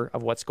picture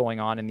of what's going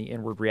on in the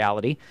inward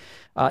reality,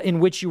 in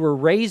which you were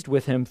raised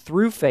with him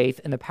through faith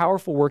in the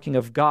powerful working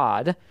of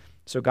God.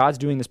 So God's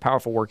doing this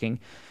powerful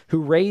working,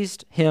 who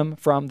raised him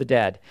from the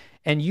dead.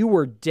 And you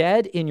were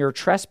dead in your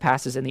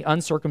trespasses and the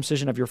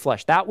uncircumcision of your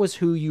flesh. That was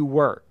who you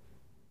were,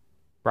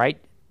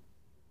 right?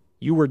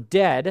 You were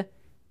dead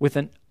with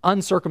an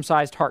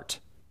uncircumcised heart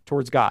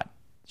towards God.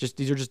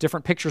 These are just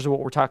different pictures of what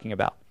we're talking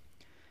about.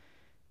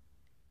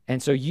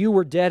 And so you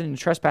were dead in the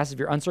trespasses of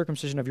your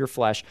uncircumcision of your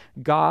flesh.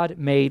 God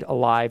made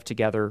alive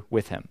together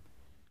with him.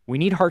 We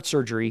need heart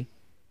surgery.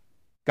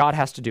 God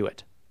has to do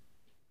it.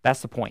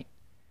 That's the point.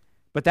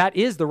 But that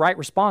is the right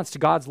response to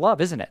God's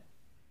love, isn't it?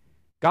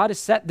 God has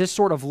set this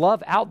sort of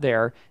love out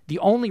there. The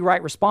only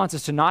right response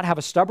is to not have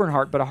a stubborn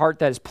heart, but a heart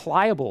that is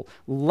pliable,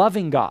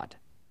 loving God.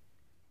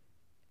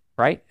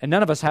 Right? And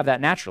none of us have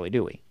that naturally,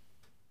 do we?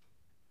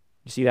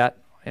 You see that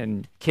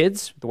in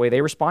kids, the way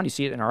they respond. You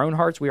see it in our own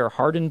hearts. We are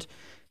hardened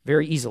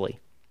very easily.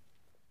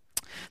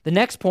 The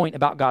next point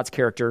about God's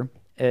character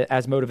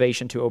as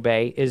motivation to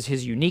obey is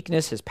his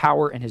uniqueness, his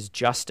power, and his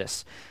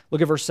justice.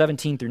 Look at verse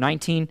 17 through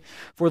 19.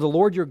 For the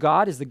Lord your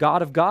God is the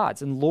God of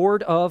gods and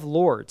Lord of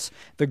lords,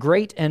 the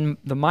great and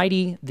the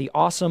mighty, the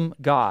awesome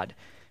God.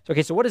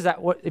 Okay, so what is that?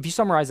 If you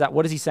summarize that,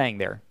 what is he saying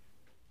there?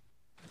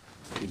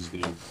 He's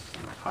the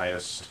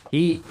highest,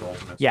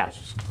 ultimate,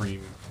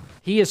 supreme.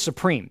 He is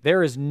supreme.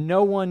 There is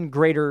no one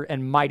greater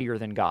and mightier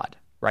than God,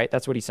 right?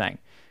 That's what he's saying.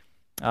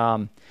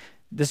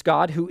 This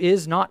God who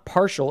is not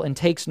partial and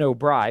takes no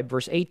bribe.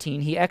 Verse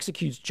 18, he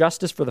executes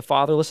justice for the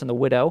fatherless and the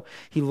widow.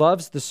 He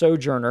loves the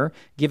sojourner,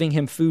 giving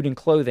him food and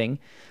clothing.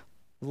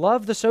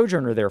 Love the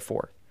sojourner,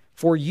 therefore,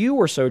 for you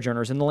were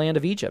sojourners in the land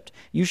of Egypt.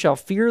 You shall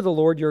fear the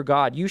Lord your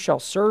God. You shall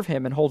serve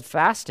him and hold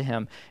fast to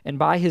him, and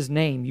by his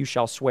name you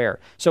shall swear.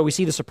 So we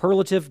see the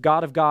superlative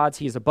God of gods.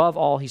 He is above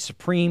all. He's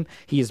supreme.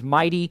 He is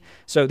mighty.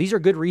 So these are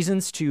good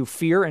reasons to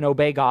fear and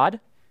obey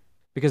God,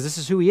 because this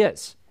is who he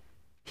is.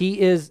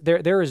 He is,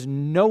 there is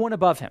no one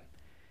above him.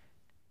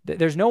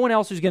 There's no one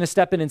else who's going to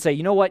step in and say,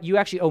 you know what, you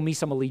actually owe me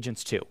some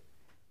allegiance too.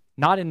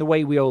 Not in the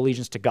way we owe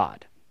allegiance to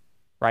God,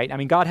 right? I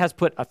mean, God has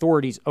put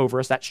authorities over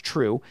us, that's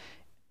true.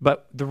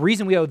 But the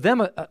reason we owe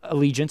them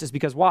allegiance is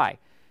because why?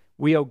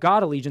 We owe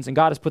God allegiance and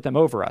God has put them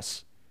over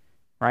us,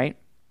 right?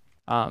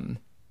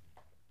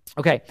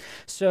 Okay,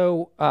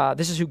 so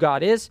this is who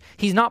God is.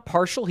 He's not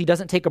partial. He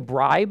doesn't take a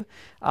bribe.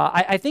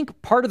 I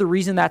think part of the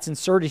reason that's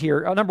inserted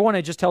here, number one,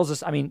 it just tells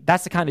us, I mean,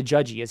 that's the kind of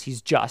judge he is.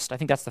 He's just. I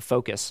think that's the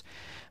focus.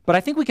 But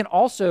I think we can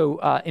also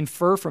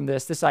infer from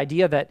this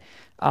idea that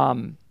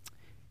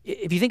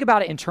if you think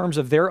about it in terms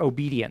of their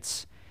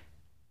obedience,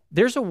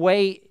 there's a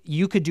way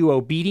you could do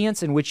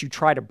obedience in which you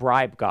try to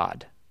bribe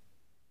God.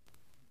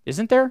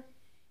 Isn't there?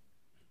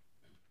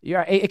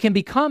 Yeah, it can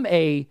become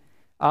an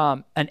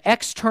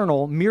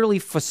external, merely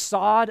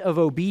facade of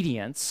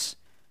obedience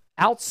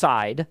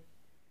outside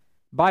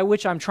by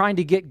which I'm trying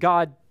to get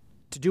God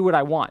to do what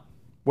I want,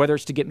 whether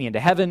it's to get me into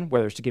heaven,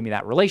 whether it's to give me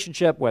that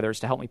relationship, whether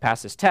it's to help me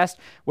pass this test,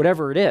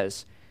 whatever it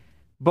is.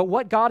 But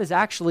what God is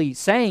actually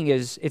saying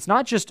is it's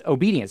not just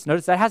obedience.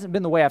 Notice that hasn't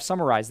been the way I've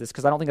summarized this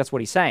because I don't think that's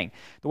what he's saying.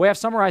 The way I've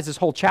summarized this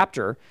whole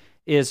chapter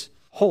is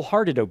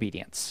wholehearted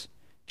obedience,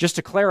 just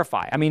to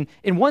clarify. I mean,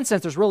 in one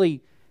sense,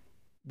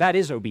 that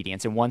is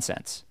obedience in one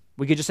sense.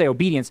 We could just say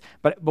obedience,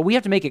 but we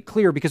have to make it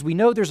clear because we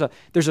know there's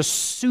a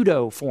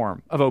pseudo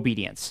form of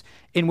obedience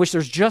in which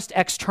there's just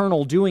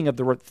external doing of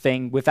the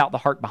thing without the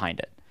heart behind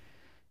it.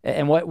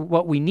 And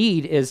what we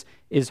need is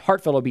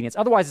heartfelt obedience.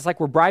 Otherwise, it's like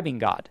we're bribing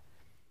God.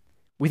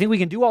 We think we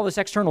can do all this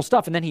external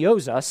stuff and then he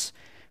owes us,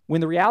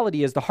 when the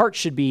reality is the heart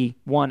should be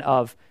one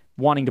of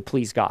wanting to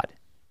please God.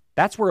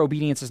 That's where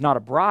obedience is not a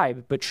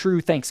bribe, but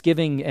true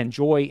thanksgiving and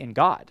joy in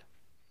God.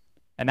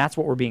 And that's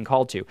what we're being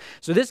called to.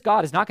 So this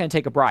God is not going to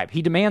take a bribe.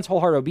 He demands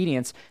wholehearted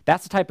obedience.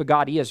 That's the type of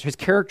God he is. His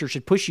character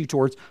should push you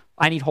towards,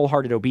 I need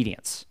wholehearted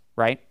obedience,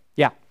 right?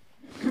 Yeah.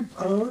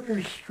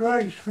 It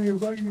strikes me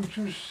what you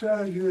just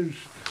said is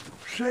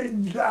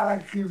Satan's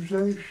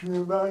accusation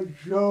about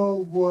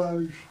Job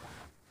was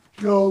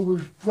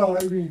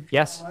bribing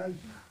yes. God.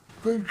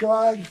 But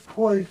God's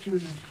point to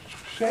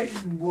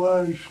Satan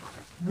was,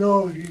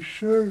 no, he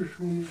serves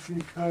me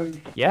because...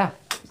 Yeah.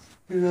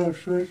 So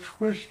it's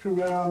twist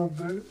around.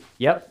 But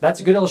yep, that's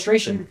a good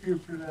illustration. Thank you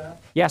for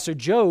that. Yeah, so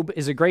Job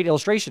is a great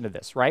illustration of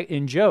this, right?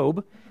 In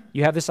Job,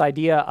 you have this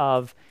idea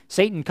of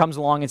Satan comes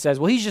along and says,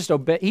 well, he's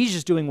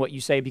just doing what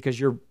you say because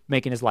you're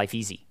making his life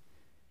easy,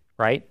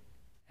 right?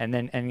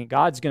 And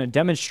God's going to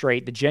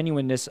demonstrate the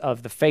genuineness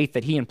of the faith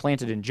that he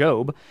implanted in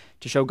Job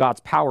to show God's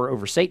power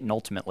over Satan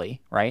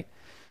ultimately, right?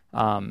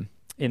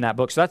 In that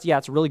book. So it's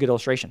a really good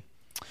illustration.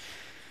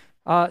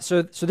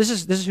 So this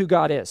is who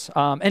God is.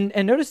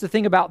 And notice the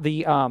thing about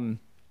the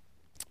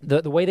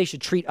way they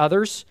should treat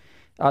others,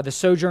 the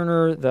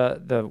sojourner,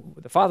 the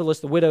fatherless,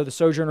 the widow, the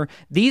sojourner.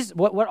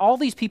 What all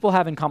these people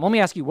have in common. Let me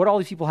ask you, what all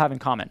these people have in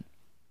common?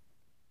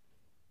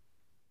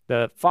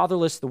 The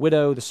fatherless, the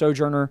widow, the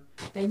sojourner.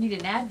 They need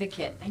an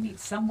advocate. They need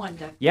someone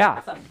to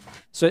help them.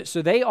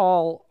 So they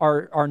all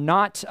are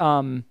not,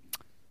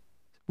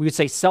 we would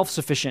say,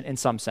 self-sufficient in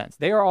some sense.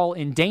 They are all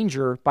in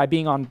danger by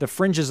being on the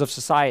fringes of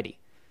society,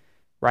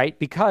 right?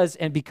 Because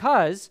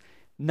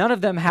none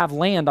of them have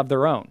land of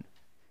their own.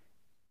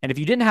 And if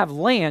you didn't have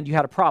land, you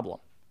had a problem,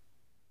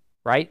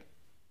 right?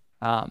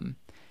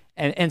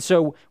 And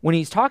so when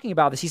he's talking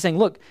about this, he's saying,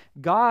 look,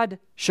 God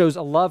shows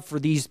a love for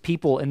these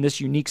people in this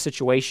unique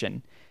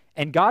situation,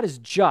 and God is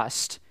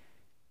just.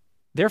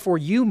 Therefore,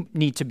 you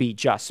need to be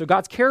just. So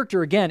God's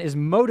character, again, is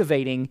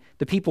motivating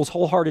the people's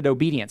wholehearted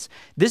obedience.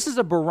 This is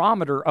a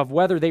barometer of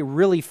whether they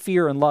really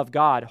fear and love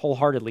God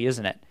wholeheartedly,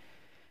 isn't it?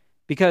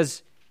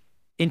 Because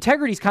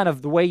integrity is kind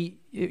of the way,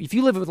 if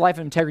you live with life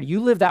of integrity,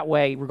 you live that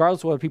way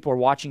regardless of whether people are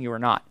watching you or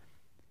not.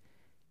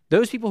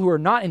 Those people who are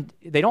not,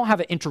 they don't have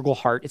an integral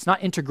heart. It's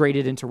not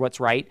integrated into what's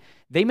right.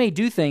 They may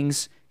do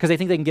things because they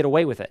think they can get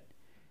away with it.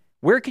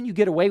 Where can you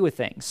get away with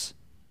things?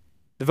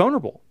 The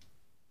vulnerable.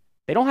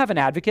 They don't have an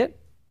advocate.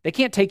 They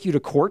can't take you to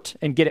court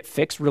and get it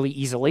fixed really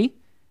easily,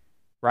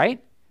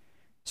 right?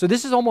 So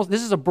this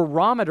is a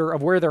barometer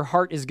of where their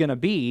heart is going to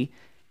be,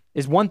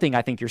 is one thing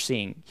I think you're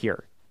seeing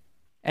here.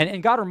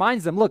 And God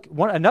reminds them, look,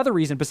 another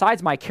reason,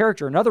 besides my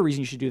character, another reason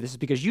you should do this is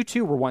because you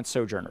too were once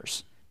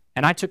sojourners,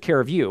 and I took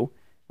care of you,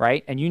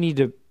 right? And you need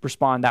to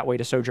respond that way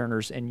to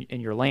sojourners in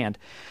your land.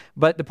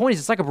 But the point is,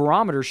 it's like a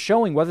barometer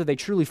showing whether they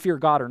truly fear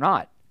God or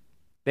not.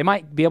 They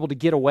might be able to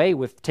get away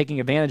with taking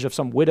advantage of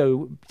some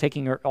widow,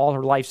 taking all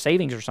her life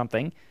savings or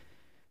something,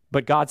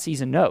 but God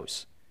sees and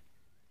knows.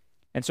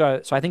 And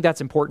so I think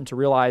that's important to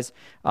realize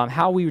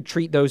how we would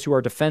treat those who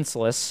are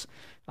defenseless,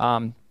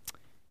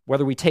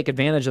 whether we take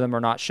advantage of them or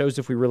not, shows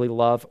if we really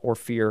love or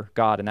fear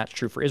God, and that's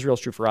true for Israel,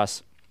 it's true for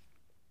us.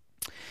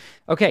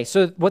 Okay,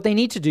 so what they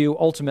need to do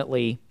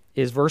ultimately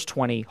is verse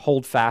 20,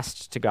 hold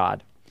fast to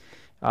God.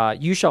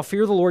 You shall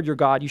fear the Lord your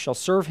God, you shall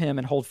serve him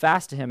and hold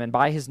fast to him, and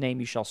by his name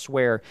you shall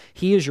swear.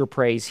 He is your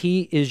praise,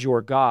 he is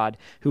your God,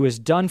 who has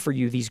done for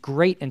you these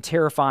great and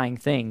terrifying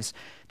things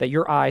that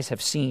your eyes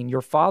have seen.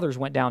 Your fathers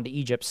went down to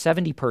Egypt,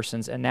 70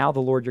 persons, and now the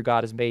Lord your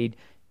God has made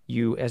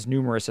you as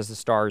numerous as the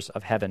stars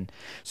of heaven.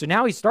 So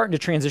now he's starting to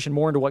transition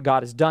more into what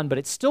God has done, but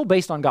it's still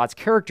based on God's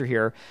character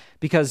here,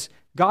 because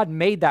God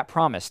made that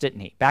promise,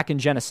 didn't he? Back in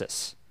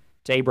Genesis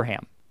to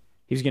Abraham.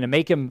 He was going to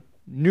make him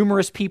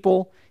numerous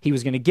people. He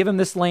was going to give him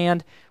this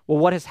land. Well,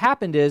 what has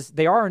happened is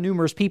they are a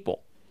numerous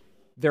people.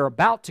 They're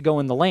about to go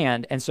in the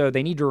land, and so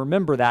they need to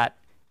remember that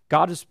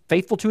God is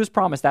faithful to his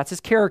promise. That's his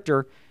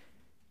character.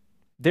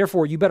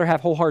 Therefore, you better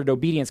have wholehearted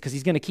obedience, because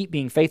he's going to keep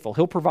being faithful.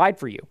 He'll provide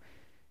for you.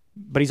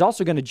 But he's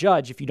also going to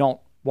judge if you don't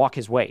walk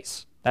his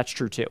ways. That's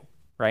true too,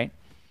 right?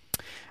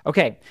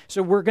 Okay,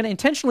 so we're going to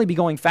intentionally be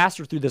going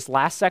faster through this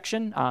last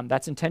section.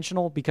 That's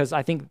intentional because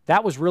I think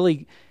that was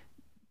really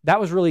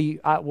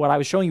what I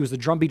was showing you was the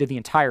drumbeat of the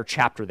entire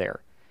chapter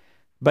there.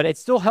 But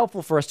it's still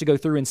helpful for us to go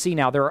through and see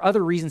now there are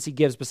other reasons he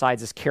gives besides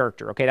his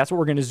character. Okay, that's what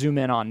we're going to zoom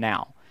in on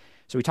now.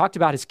 So we talked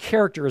about his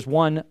character as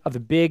one of the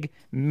big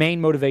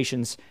main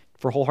motivations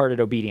for wholehearted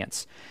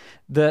obedience.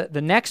 The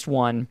next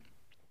one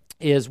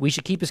is we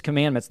should keep his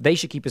commandments. They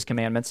should keep his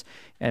commandments,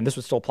 and this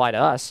would still apply to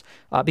us,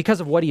 because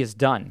of what he has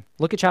done.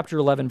 Look at chapter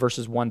 11,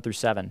 verses 1 through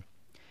 7.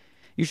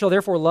 You shall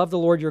therefore love the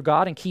Lord your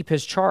God and keep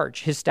his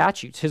charge, his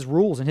statutes, his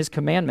rules, and his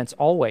commandments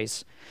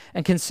always.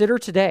 And consider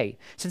today,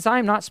 since I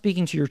am not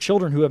speaking to your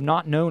children who have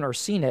not known or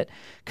seen it,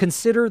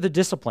 consider the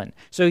discipline.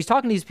 So he's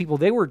talking to these people.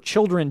 They were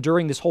children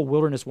during this whole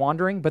wilderness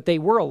wandering, but they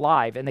were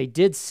alive, and they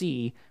did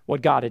see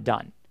what God had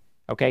done.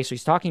 Okay, so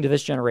he's talking to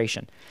this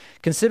generation.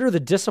 Consider the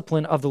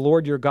discipline of the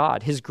Lord your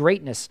God, his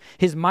greatness,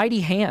 his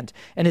mighty hand,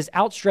 and his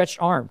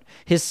outstretched arm,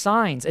 his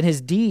signs and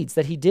his deeds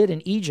that he did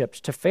in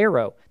Egypt to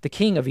Pharaoh, the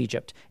king of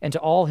Egypt, and to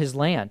all his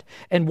land,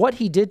 and what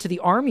he did to the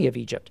army of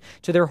Egypt,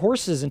 to their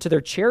horses and to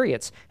their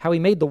chariots, how he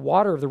made the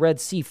water of the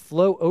Red Sea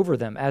flow over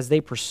them as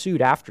they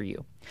pursued after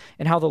you,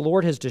 and how the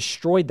Lord has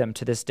destroyed them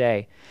to this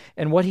day,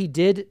 and what he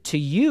did to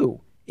you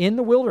in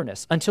the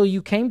wilderness until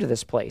you came to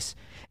this place,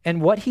 and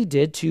what he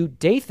did to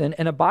Dathan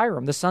and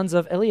Abiram, the sons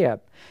of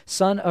Eliab,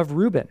 son of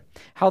Reuben,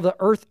 how the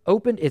earth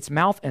opened its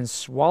mouth and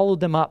swallowed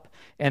them up,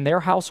 and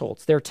their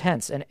households, their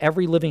tents, and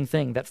every living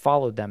thing that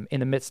followed them in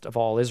the midst of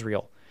all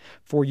Israel.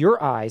 For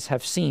your eyes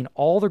have seen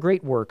all the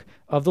great work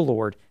of the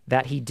Lord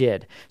that he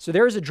did. So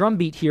there is a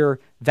drumbeat here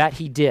that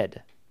he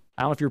did.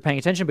 I don't know if you were paying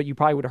attention, but you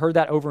probably would have heard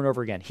that over and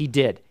over again. He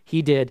did,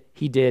 he did,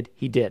 he did,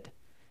 he did.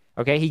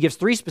 Okay, he gives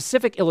 3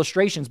 specific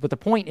illustrations, but the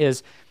point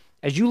is,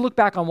 as you look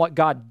back on what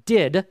God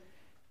did,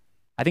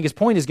 I think his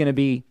point is going to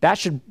be that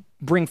should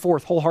bring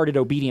forth wholehearted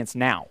obedience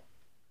now,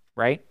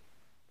 right?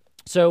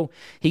 So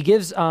he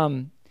gives,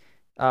 so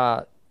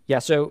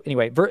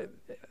anyway,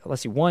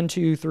 let's see, 1,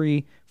 2,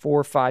 3,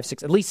 4, 5,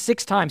 6, at least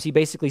 6 times he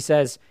basically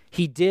says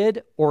he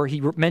did, or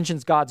he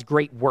mentions God's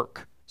great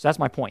work. So that's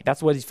my point.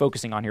 That's what he's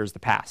focusing on here is the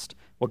past,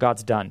 what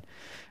God's done.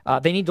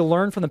 They need to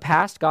learn from the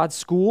past. God's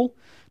school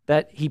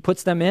that he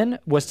puts them in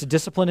was to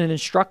discipline and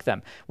instruct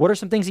them. What are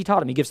some things he taught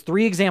them? He gives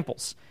 3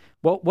 examples.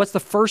 Well, what's the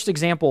first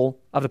example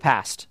of the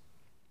past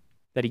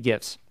that he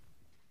gives?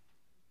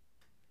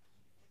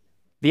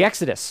 The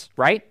Exodus,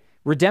 right?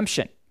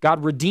 Redemption.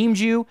 God redeemed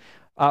you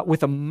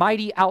with a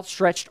mighty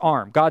outstretched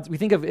arm. We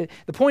think of it,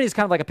 the point is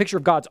kind of like a picture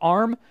of God's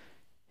arm.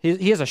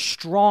 He has a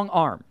strong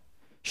arm,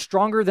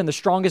 stronger than the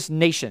strongest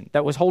nation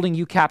that was holding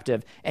you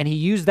captive, and he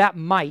used that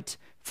might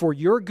for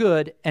your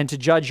good and to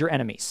judge your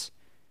enemies.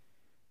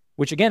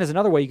 Which again is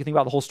another way you can think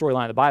about the whole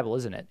storyline of the Bible,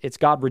 isn't it? It's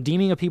God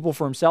redeeming a people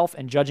for himself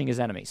and judging his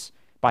enemies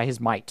by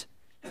his might.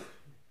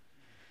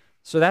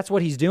 So that's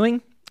what he's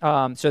doing.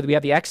 So we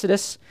have the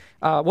Exodus.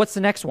 What's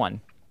the next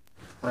one?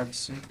 Red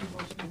Sea.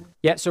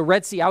 Yeah, so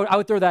Red Sea. I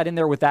would throw that in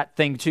there with that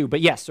thing too.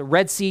 But yes, so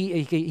Red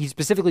Sea, he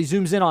specifically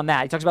zooms in on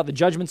that. He talks about the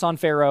judgments on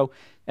Pharaoh,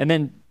 and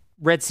then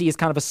Red Sea is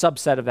kind of a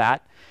subset of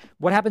that.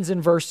 What happens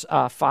in verse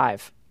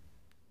 5?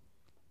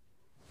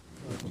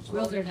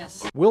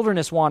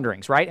 Wilderness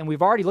wanderings, right? And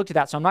we've already looked at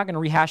that, so I'm not going to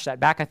rehash that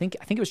back. I think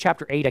it was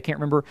chapter 8. I can't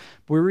remember.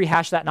 We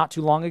rehashed that not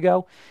too long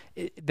ago.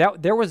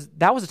 That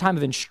was a time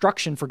of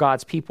instruction for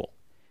God's people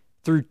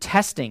through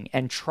testing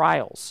and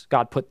trials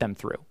God put them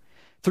through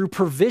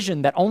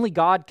provision that only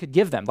God could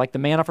give them, like the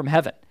manna from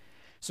heaven.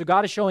 So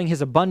God is showing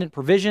his abundant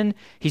provision.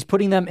 He's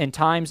putting them in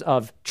times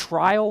of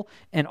trial,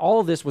 and all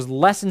of this was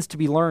lessons to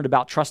be learned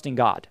about trusting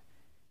God,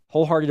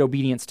 wholehearted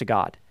obedience to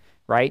God,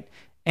 right?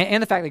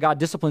 And the fact that God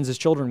disciplines his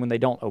children when they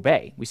don't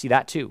obey. We see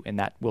that too in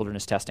that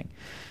wilderness testing.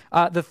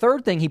 The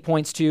third thing he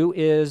points to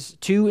is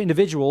 2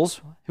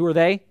 individuals. Who are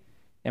they?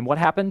 And what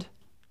happened?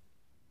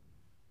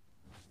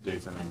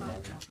 Dathan and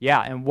Abiram.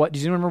 Yeah, and do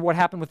you remember what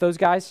happened with those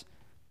guys?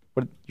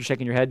 You're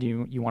shaking your head.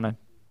 Do you want to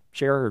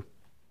share? Or do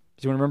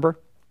you want to remember?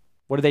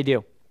 What did they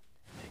do?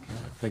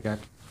 They got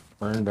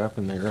burned up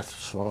and the earth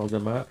swallowed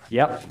them up.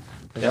 Yep.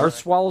 The earth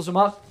swallows them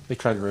up. They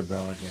tried to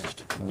rebel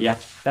against Moses. Yeah,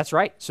 that's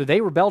right. So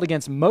they rebelled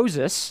against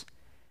Moses.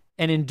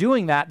 And in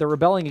doing that, they're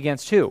rebelling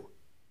against who?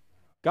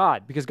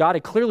 God, because God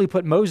had clearly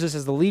put Moses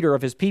as the leader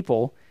of his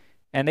people,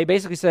 and they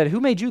basically said, who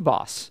made you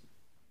boss?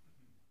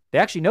 They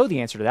actually know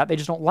the answer to that. They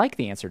just don't like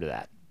the answer to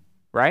that,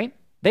 right?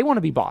 They want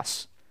to be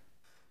boss.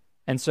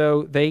 And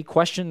so they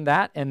question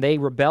that, and they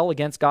rebel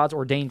against God's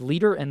ordained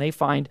leader, and they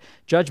find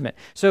judgment.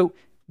 So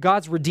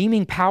God's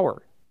redeeming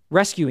power,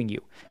 rescuing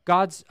you,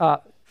 God's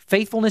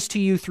faithfulness to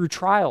you through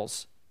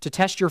trials to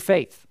test your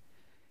faith,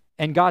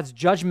 and God's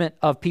judgment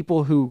of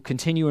people who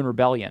continue in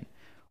rebellion.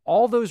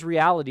 All those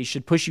realities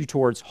should push you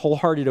towards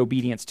wholehearted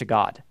obedience to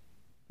God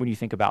when you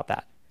think about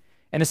that.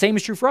 And the same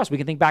is true for us. We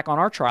can think back on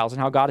our trials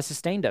and how God has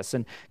sustained us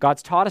and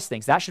God's taught us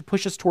things. That should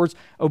push us towards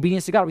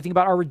obedience to God. We think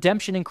about our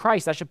redemption in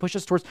Christ. That should push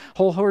us towards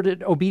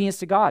wholehearted obedience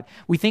to God.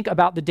 We think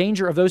about the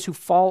danger of those who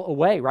fall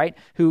away, right?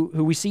 Who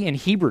we see in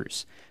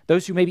Hebrews.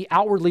 Those who maybe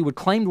outwardly would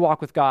claim to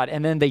walk with God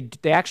and then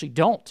they actually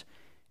don't.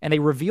 and they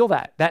reveal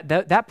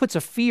that puts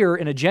a fear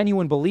in a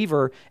genuine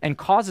believer and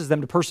causes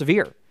them to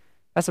persevere.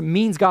 That's a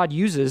means God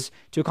uses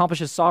to accomplish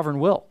his sovereign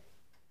will.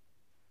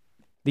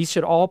 These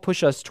should all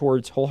push us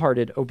towards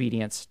wholehearted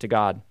obedience to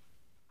God.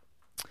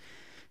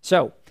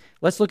 So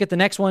let's look at the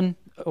next one.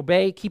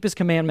 Obey, keep his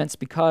commandments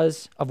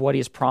because of what he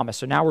has promised.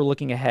 So now we're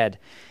looking ahead.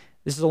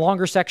 This is a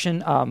longer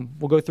section.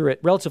 We'll go through it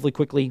relatively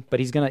quickly, but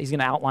he's gonna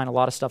outline a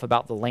lot of stuff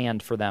about the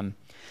land for them.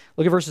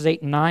 Look at verses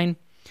 8 and 9.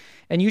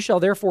 And you shall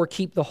therefore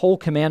keep the whole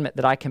commandment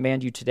that I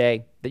command you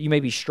today, that you may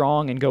be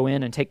strong and go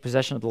in and take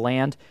possession of the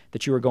land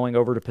that you are going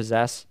over to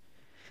possess,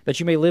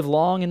 that you may live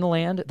long in the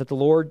land that the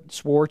Lord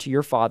swore to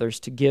your fathers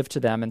to give to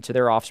them and to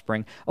their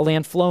offspring, a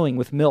land flowing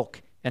with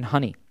milk and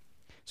honey.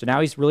 So now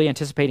he's really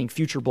anticipating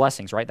future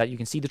blessings, right? That you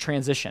can see the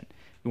transition.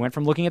 We went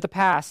from looking at the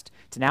past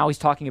to now he's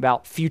talking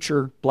about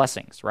future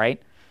blessings,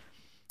 right?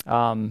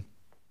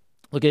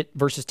 Look at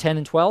verses 10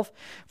 and 12.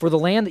 For the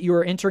land that you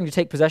are entering to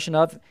take possession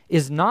of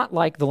is not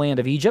like the land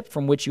of Egypt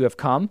from which you have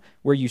come,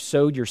 where you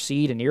sowed your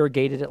seed and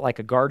irrigated it like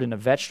a garden of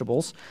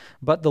vegetables.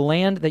 But the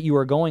land that you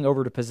are going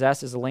over to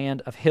possess is a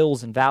land of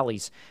hills and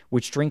valleys,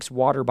 which drinks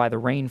water by the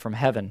rain from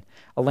heaven,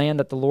 a land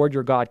that the Lord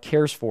your God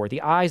cares for.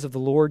 The eyes of the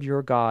Lord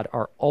your God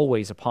are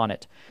always upon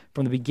it,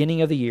 from the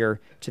beginning of the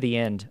year to the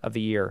end of the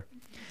year.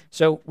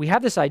 So we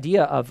have this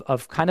idea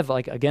of kind of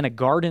like, again, a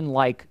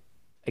garden-like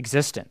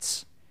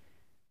existence.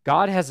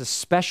 God has a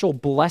special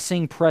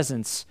blessing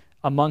presence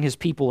among his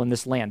people in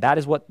this land.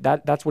 That's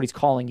what he's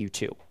calling you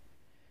to.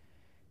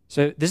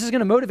 So this is going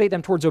to motivate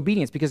them towards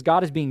obedience because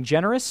God is being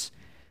generous,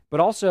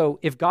 but also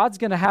if God's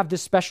going to have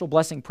this special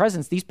blessing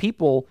presence, these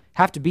people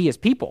have to be his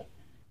people.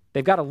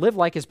 They've got to live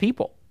like his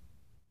people,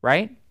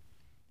 right?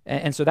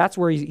 And so that's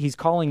where he's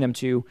calling them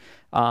to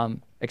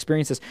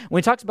experience this.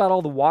 When he talks about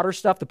all the water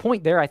stuff, the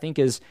point there, I think,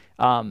 is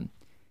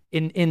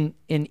in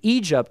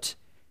Egypt,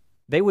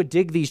 they would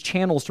dig these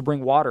channels to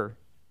bring water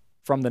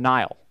from the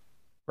Nile,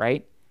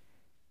 right?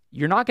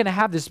 You're not going to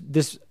have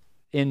this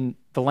in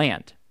the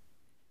land.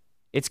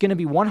 It's going to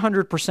be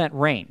 100%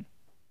 rain.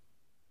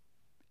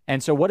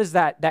 And so what is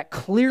that? That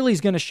clearly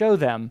is going to show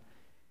them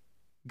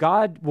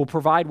God will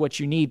provide what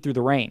you need through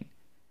the rain,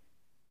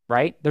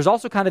 right? There's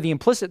also kind of the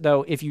implicit,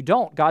 though, if you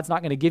don't, God's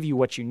not going to give you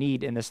what you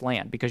need in this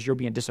land because you're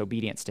being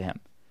disobedience to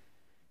him,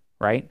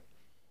 right?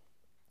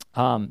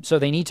 So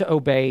they need to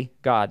obey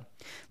God.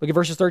 Look at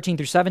verses 13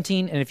 through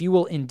 17. And if you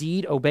will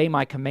indeed obey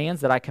my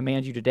commands that I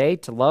command you today,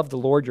 to love the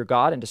Lord your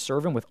God and to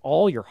serve him with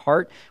all your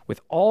heart,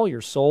 with all your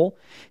soul,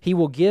 he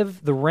will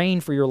give the rain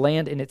for your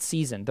land in its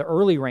season, the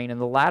early rain and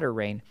the latter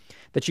rain,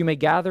 that you may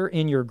gather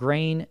in your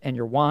grain and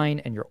your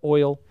wine and your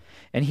oil.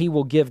 And he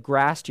will give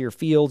grass to your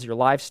fields, your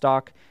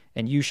livestock,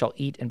 and you shall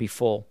eat and be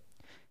full.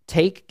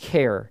 Take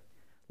care,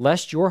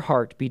 lest your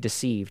heart be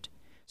deceived.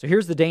 So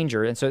here's the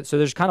danger. And so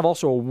there's kind of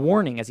also a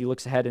warning as he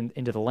looks ahead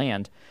into the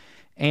land.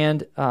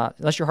 And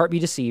lest your heart be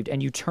deceived,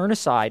 and you turn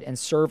aside and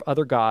serve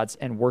other gods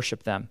and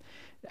worship them.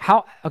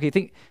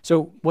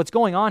 So what's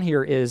going on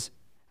here is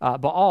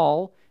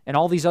Baal and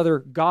all these other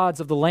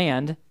gods of the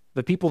land,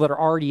 the people that are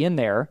already in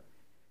there,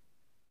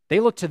 they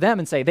look to them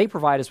and say, they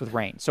provide us with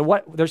rain. So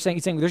what they're saying,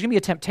 he's saying there's going to be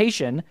a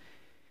temptation.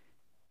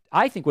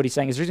 I think what he's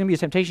saying is there's going to be a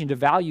temptation to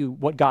value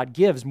what God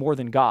gives more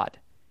than God.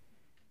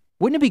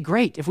 Wouldn't it be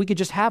great if we could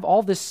just have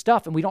all this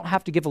stuff and we don't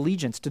have to give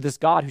allegiance to this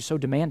God who's so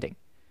demanding?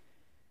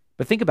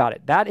 But think about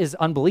it. That is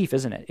unbelief,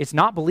 isn't it? It's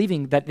not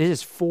believing that it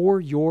is for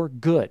your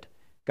good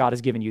God has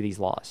given you these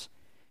laws.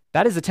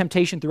 That is the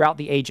temptation throughout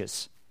the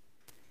ages,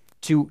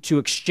 to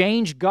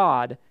exchange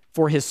God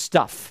for his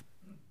stuff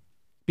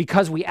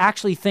because we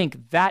actually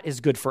think that is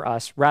good for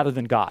us rather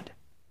than God.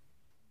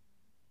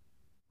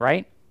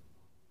 Right?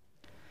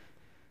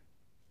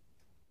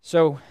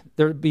 So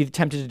they'll be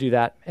tempted to do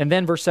that. And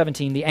then verse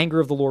 17, the anger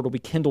of the Lord will be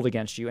kindled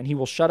against you, and he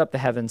will shut up the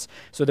heavens,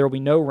 so there will be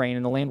no rain,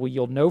 and the land will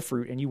yield no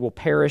fruit, and you will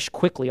perish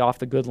quickly off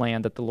the good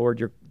land that the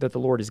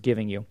Lord is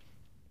giving you.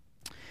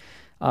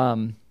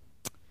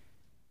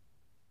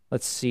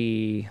 Let's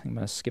see. I'm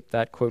going to skip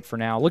that quote for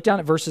now. Look down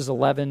at verses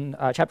 11,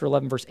 chapter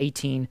 11, verse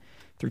 18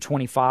 through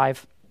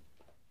 25.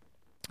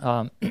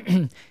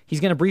 He's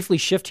going to briefly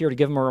shift here to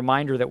give them a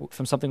reminder that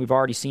from something we've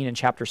already seen in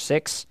chapter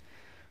 6.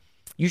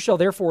 You shall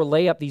therefore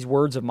lay up these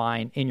words of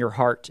mine in your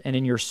heart and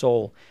in your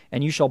soul,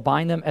 and you shall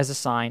bind them as a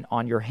sign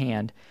on your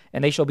hand,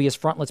 and they shall be as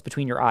frontlets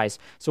between your eyes.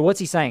 So what's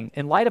he saying?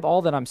 In light of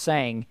all that I'm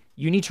saying,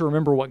 you need to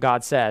remember what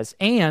God says.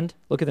 And,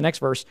 look at the next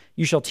verse,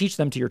 you shall teach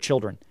them to your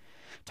children.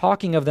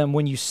 Talking of them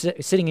when you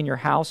sitting in your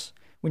house,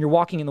 when you're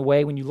walking in the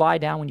way, when you lie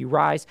down, when you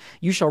rise,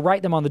 you shall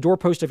write them on the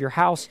doorpost of your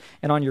house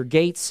and on your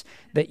gates,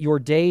 that your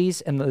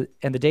days and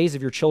the days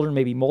of your children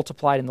may be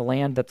multiplied in the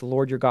land that the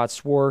Lord your God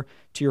swore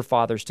to your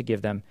fathers to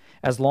give them,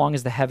 as long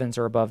as the heavens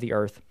are above the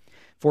earth.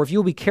 For if you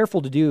will be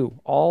careful to do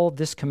all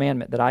this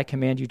commandment that I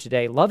command you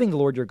today, loving the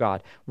Lord your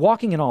God,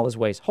 walking in all his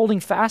ways, holding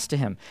fast to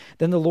him,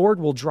 then the Lord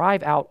will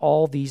drive out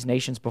all these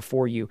nations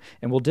before you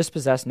and will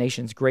dispossess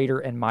nations greater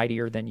and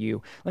mightier than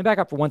you. Let me back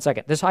up for 1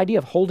 second. This idea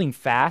of holding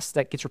fast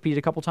that gets repeated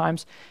a couple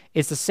times,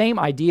 it's the same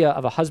idea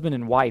of a husband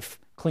and wife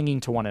clinging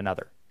to one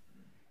another.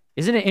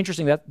 Isn't it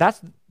interesting that that's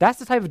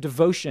the type of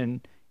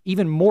devotion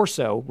even more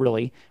so,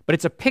 really, but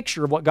it's a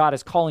picture of what God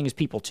is calling his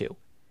people to,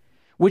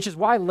 which is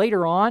why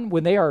later on,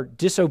 when they are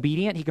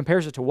disobedient, he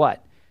compares it to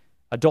what?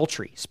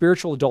 Adultery,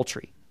 spiritual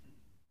adultery,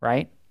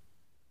 right?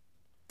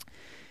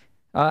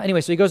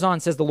 Anyway, so he goes on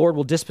and says, the Lord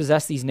will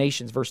dispossess these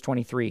nations, verse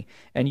 23,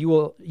 and you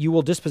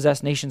will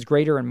dispossess nations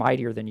greater and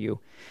mightier than you.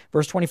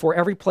 Verse 24,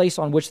 every place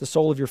on which the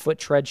sole of your foot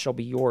treads shall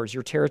be yours.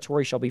 Your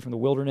territory shall be from the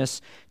wilderness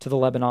to the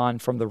Lebanon,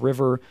 from the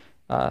river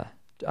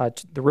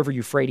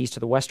Euphrates to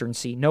the western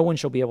sea. No one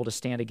shall be able to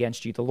stand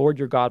against you. The Lord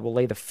your God will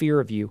lay the fear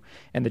of you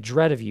and the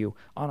dread of you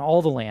on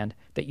all the land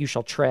that you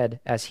shall tread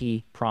as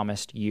he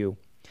promised you.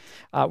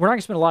 We're not going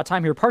to spend a lot of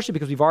time here, partially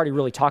because we've already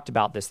really talked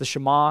about this. The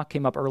Shema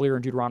came up earlier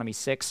in Deuteronomy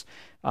 6.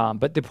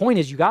 But the point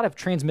is, you got to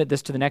transmit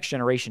this to the next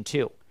generation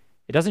too.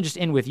 It doesn't just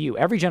end with you.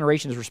 Every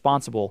generation is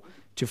responsible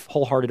to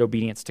wholehearted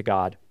obedience to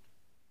God.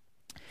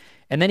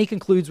 And then he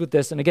concludes with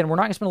this. And again, we're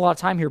not going to spend a lot of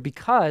time here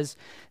because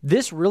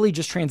this really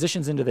just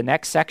transitions into the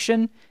next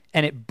section,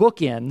 and it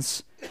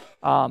bookends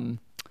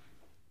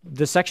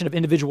the section of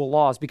individual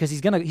laws, because he's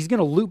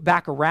gonna loop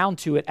back around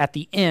to it at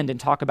the end and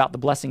talk about the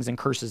blessings and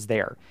curses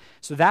there.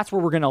 So that's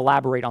where we're going to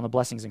elaborate on the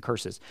blessings and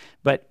curses.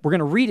 But we're going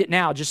to read it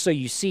now just so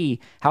you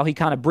see how he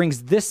kind of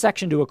brings this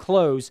section to a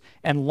close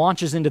and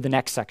launches into the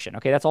next section.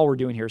 Okay, that's all we're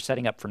doing here,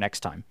 setting up for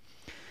next time.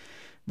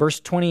 Verse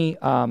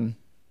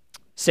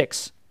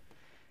 26.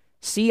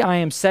 See, I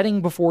am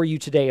setting before you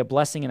today a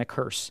blessing and a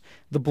curse.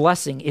 The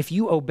blessing, if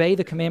you obey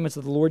the commandments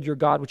of the Lord your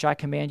God, which I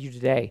command you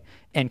today,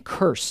 and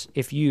curse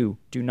if you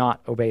do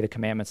not obey the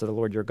commandments of the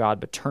Lord your God,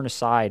 but turn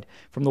aside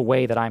from the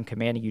way that I am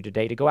commanding you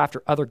today to go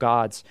after other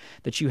gods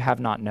that you have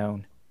not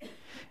known.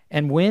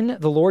 And when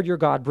the Lord your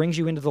God brings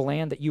you into the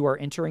land that you are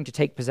entering to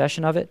take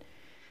possession of it,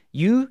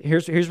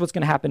 here's what's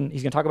going to happen.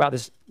 He's going to talk about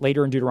this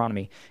later in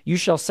Deuteronomy. You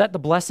shall set the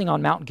blessing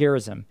on Mount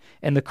Gerizim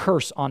and the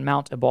curse on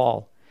Mount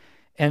Ebal.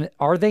 And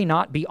are they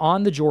not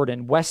beyond the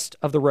Jordan, west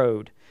of the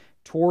road,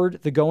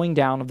 toward the going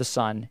down of the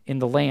sun, in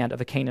the land of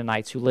the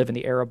Canaanites who live in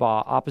the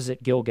Arabah,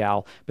 opposite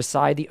Gilgal,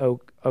 beside the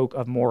oak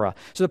of Moreh?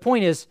 So the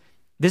point is,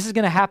 this is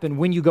going to happen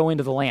when you go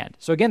into the land.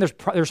 So again,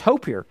 there's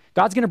hope here.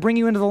 God's going to bring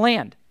you into the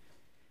land.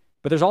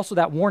 But there's also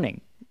that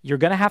warning. You're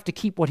going to have to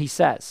keep what he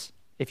says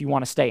if you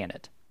want to stay in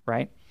it,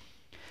 right?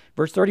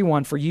 Verse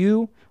 31, for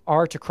you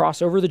are to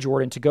cross over the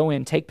Jordan to go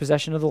in, take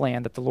possession of the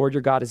land that the Lord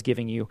your God is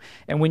giving you.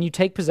 And when you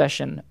take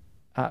possession,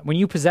 when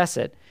you possess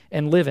it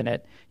and live in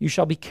it, you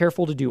shall be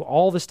careful to do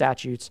all the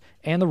statutes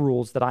and the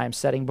rules that I am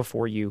setting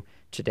before you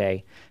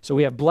today. So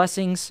we have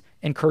blessings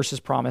and curses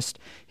promised.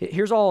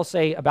 Here's all I'll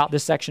say about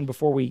this section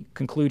before we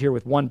conclude here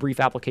with one brief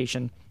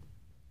application.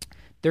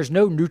 There's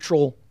no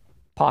neutral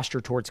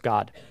posture towards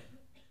God.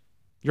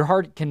 Your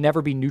heart can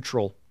never be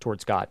neutral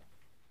towards God,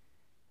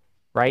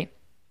 right?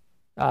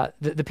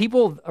 The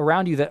people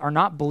around you that are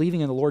not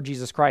believing in the Lord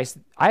Jesus Christ,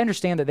 I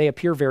understand that they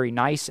appear very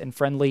nice and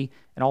friendly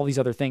and all these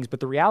other things, but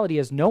the reality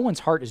is no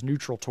one's heart is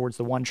neutral towards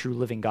the one true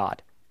living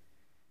God,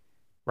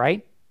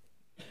 right?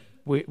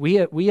 We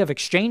have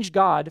exchanged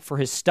God for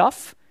his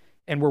stuff,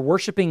 and we're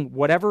worshiping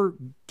whatever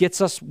gets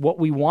us what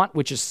we want,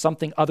 which is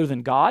something other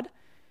than God,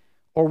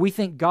 or we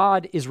think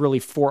God is really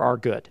for our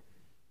good,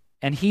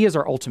 and he is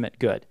our ultimate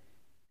good,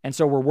 and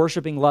so we're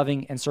worshiping,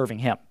 loving, and serving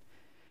him.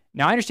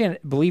 Now, I understand,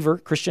 believer,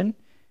 Christian,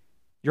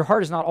 your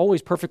heart is not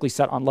always perfectly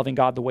set on loving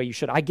God the way you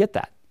should. I get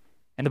that.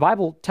 And the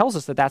Bible tells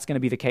us that that's going to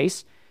be the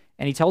case.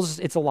 And he tells us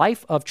it's a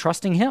life of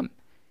trusting him.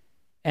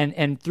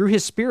 And through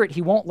his Spirit,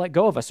 he won't let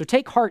go of us. So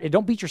take heart and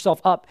don't beat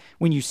yourself up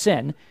when you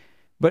sin.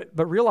 But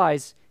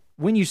realize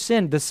when you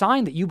sin, the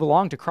sign that you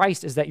belong to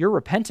Christ is that you're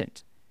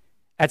repentant.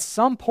 At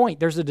some point,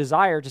 there's a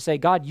desire to say,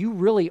 God, you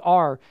really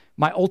are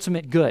my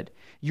ultimate good.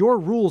 Your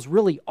rules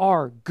really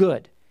are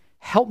good.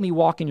 Help me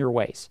walk in your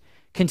ways.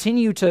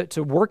 Continue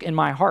to work in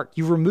my heart.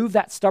 You've removed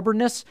that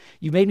stubbornness.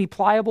 You made me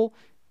pliable.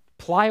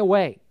 Ply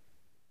away,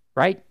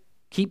 right?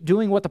 Keep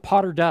doing what the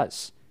potter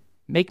does.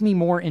 Make me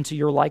more into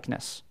your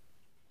likeness.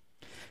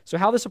 So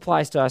how this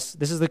applies to us,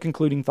 this is the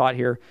concluding thought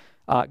here.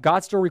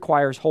 God still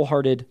requires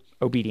wholehearted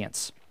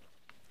obedience.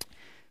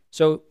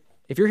 So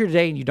if you're here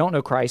today and you don't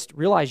know Christ,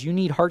 realize you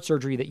need heart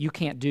surgery that you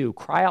can't do.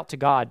 Cry out to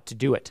God to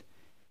do it.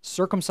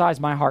 Circumcise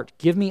my heart.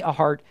 Give me a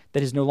heart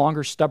that is no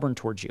longer stubborn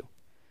towards you.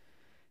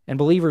 And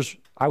believers,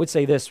 I would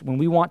say this, when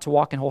we want to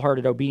walk in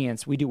wholehearted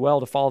obedience, we do well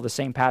to follow the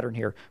same pattern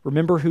here.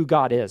 Remember who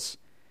God is.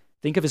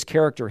 Think of his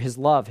character, his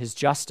love, his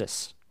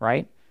justice,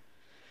 right?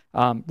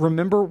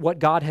 Remember what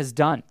God has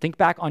done. Think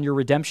back on your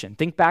redemption.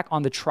 Think back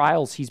on the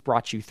trials he's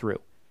brought you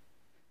through.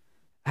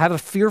 Have a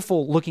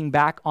fearful looking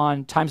back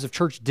on times of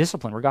church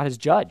discipline where God has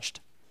judged,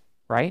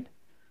 right?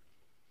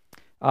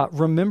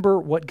 Remember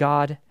what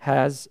God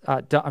has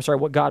done.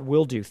 What God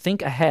will do.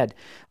 Think ahead.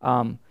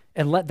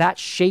 And let that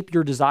shape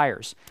your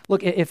desires.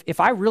 Look, if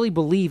I really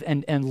believe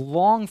and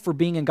long for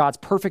being in God's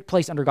perfect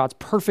place under God's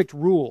perfect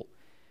rule,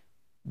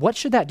 what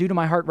should that do to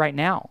my heart right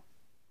now?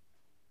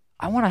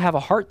 I want to have a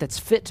heart that's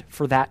fit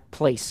for that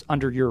place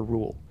under your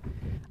rule.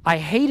 I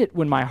hate it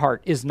when my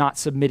heart is not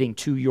submitting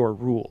to your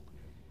rule.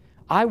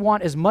 I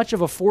want as much of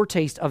a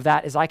foretaste of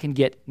that as I can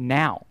get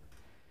now.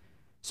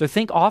 So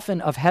think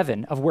often of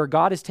heaven, of where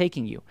God is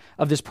taking you,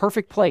 of this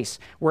perfect place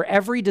where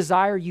every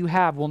desire you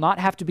have will not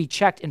have to be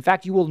checked. In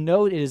fact, you will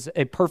know it is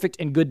a perfect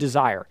and good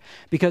desire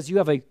because you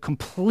have a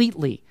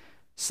completely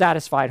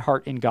satisfied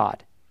heart in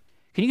God.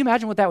 Can you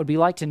imagine what that would be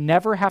like to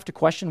never have to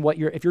question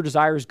if your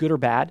desire is good or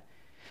bad?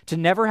 To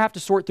never have to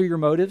sort through your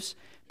motives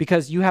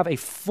because you have a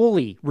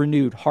fully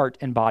renewed heart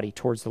and body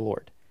towards the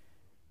Lord.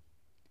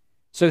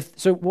 So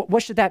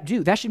what should that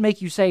do? That should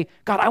make you say,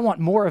 God, I want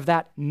more of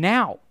that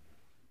now,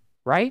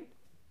 right?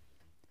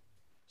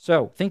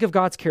 So think of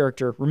God's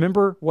character,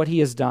 remember what he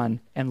has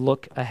done, and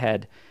look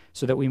ahead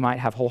so that we might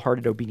have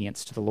wholehearted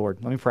obedience to the Lord.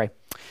 Let me pray.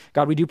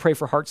 God, we do pray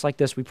for hearts like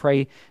this. We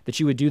pray that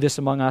you would do this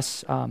among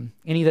us.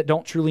 Any that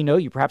don't truly know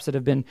you, perhaps that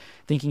have been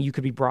thinking you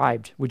could be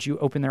bribed, would you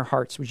open their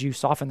hearts? Would you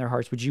soften their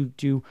hearts? Would you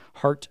do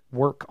heart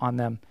work on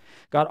them?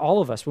 God,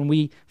 all of us, when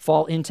we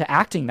fall into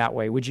acting that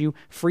way, would you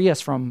free us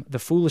from the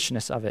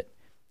foolishness of it?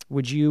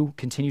 Would you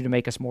continue to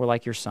make us more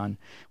like your Son?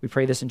 We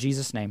pray this in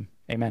Jesus' name.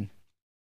 Amen.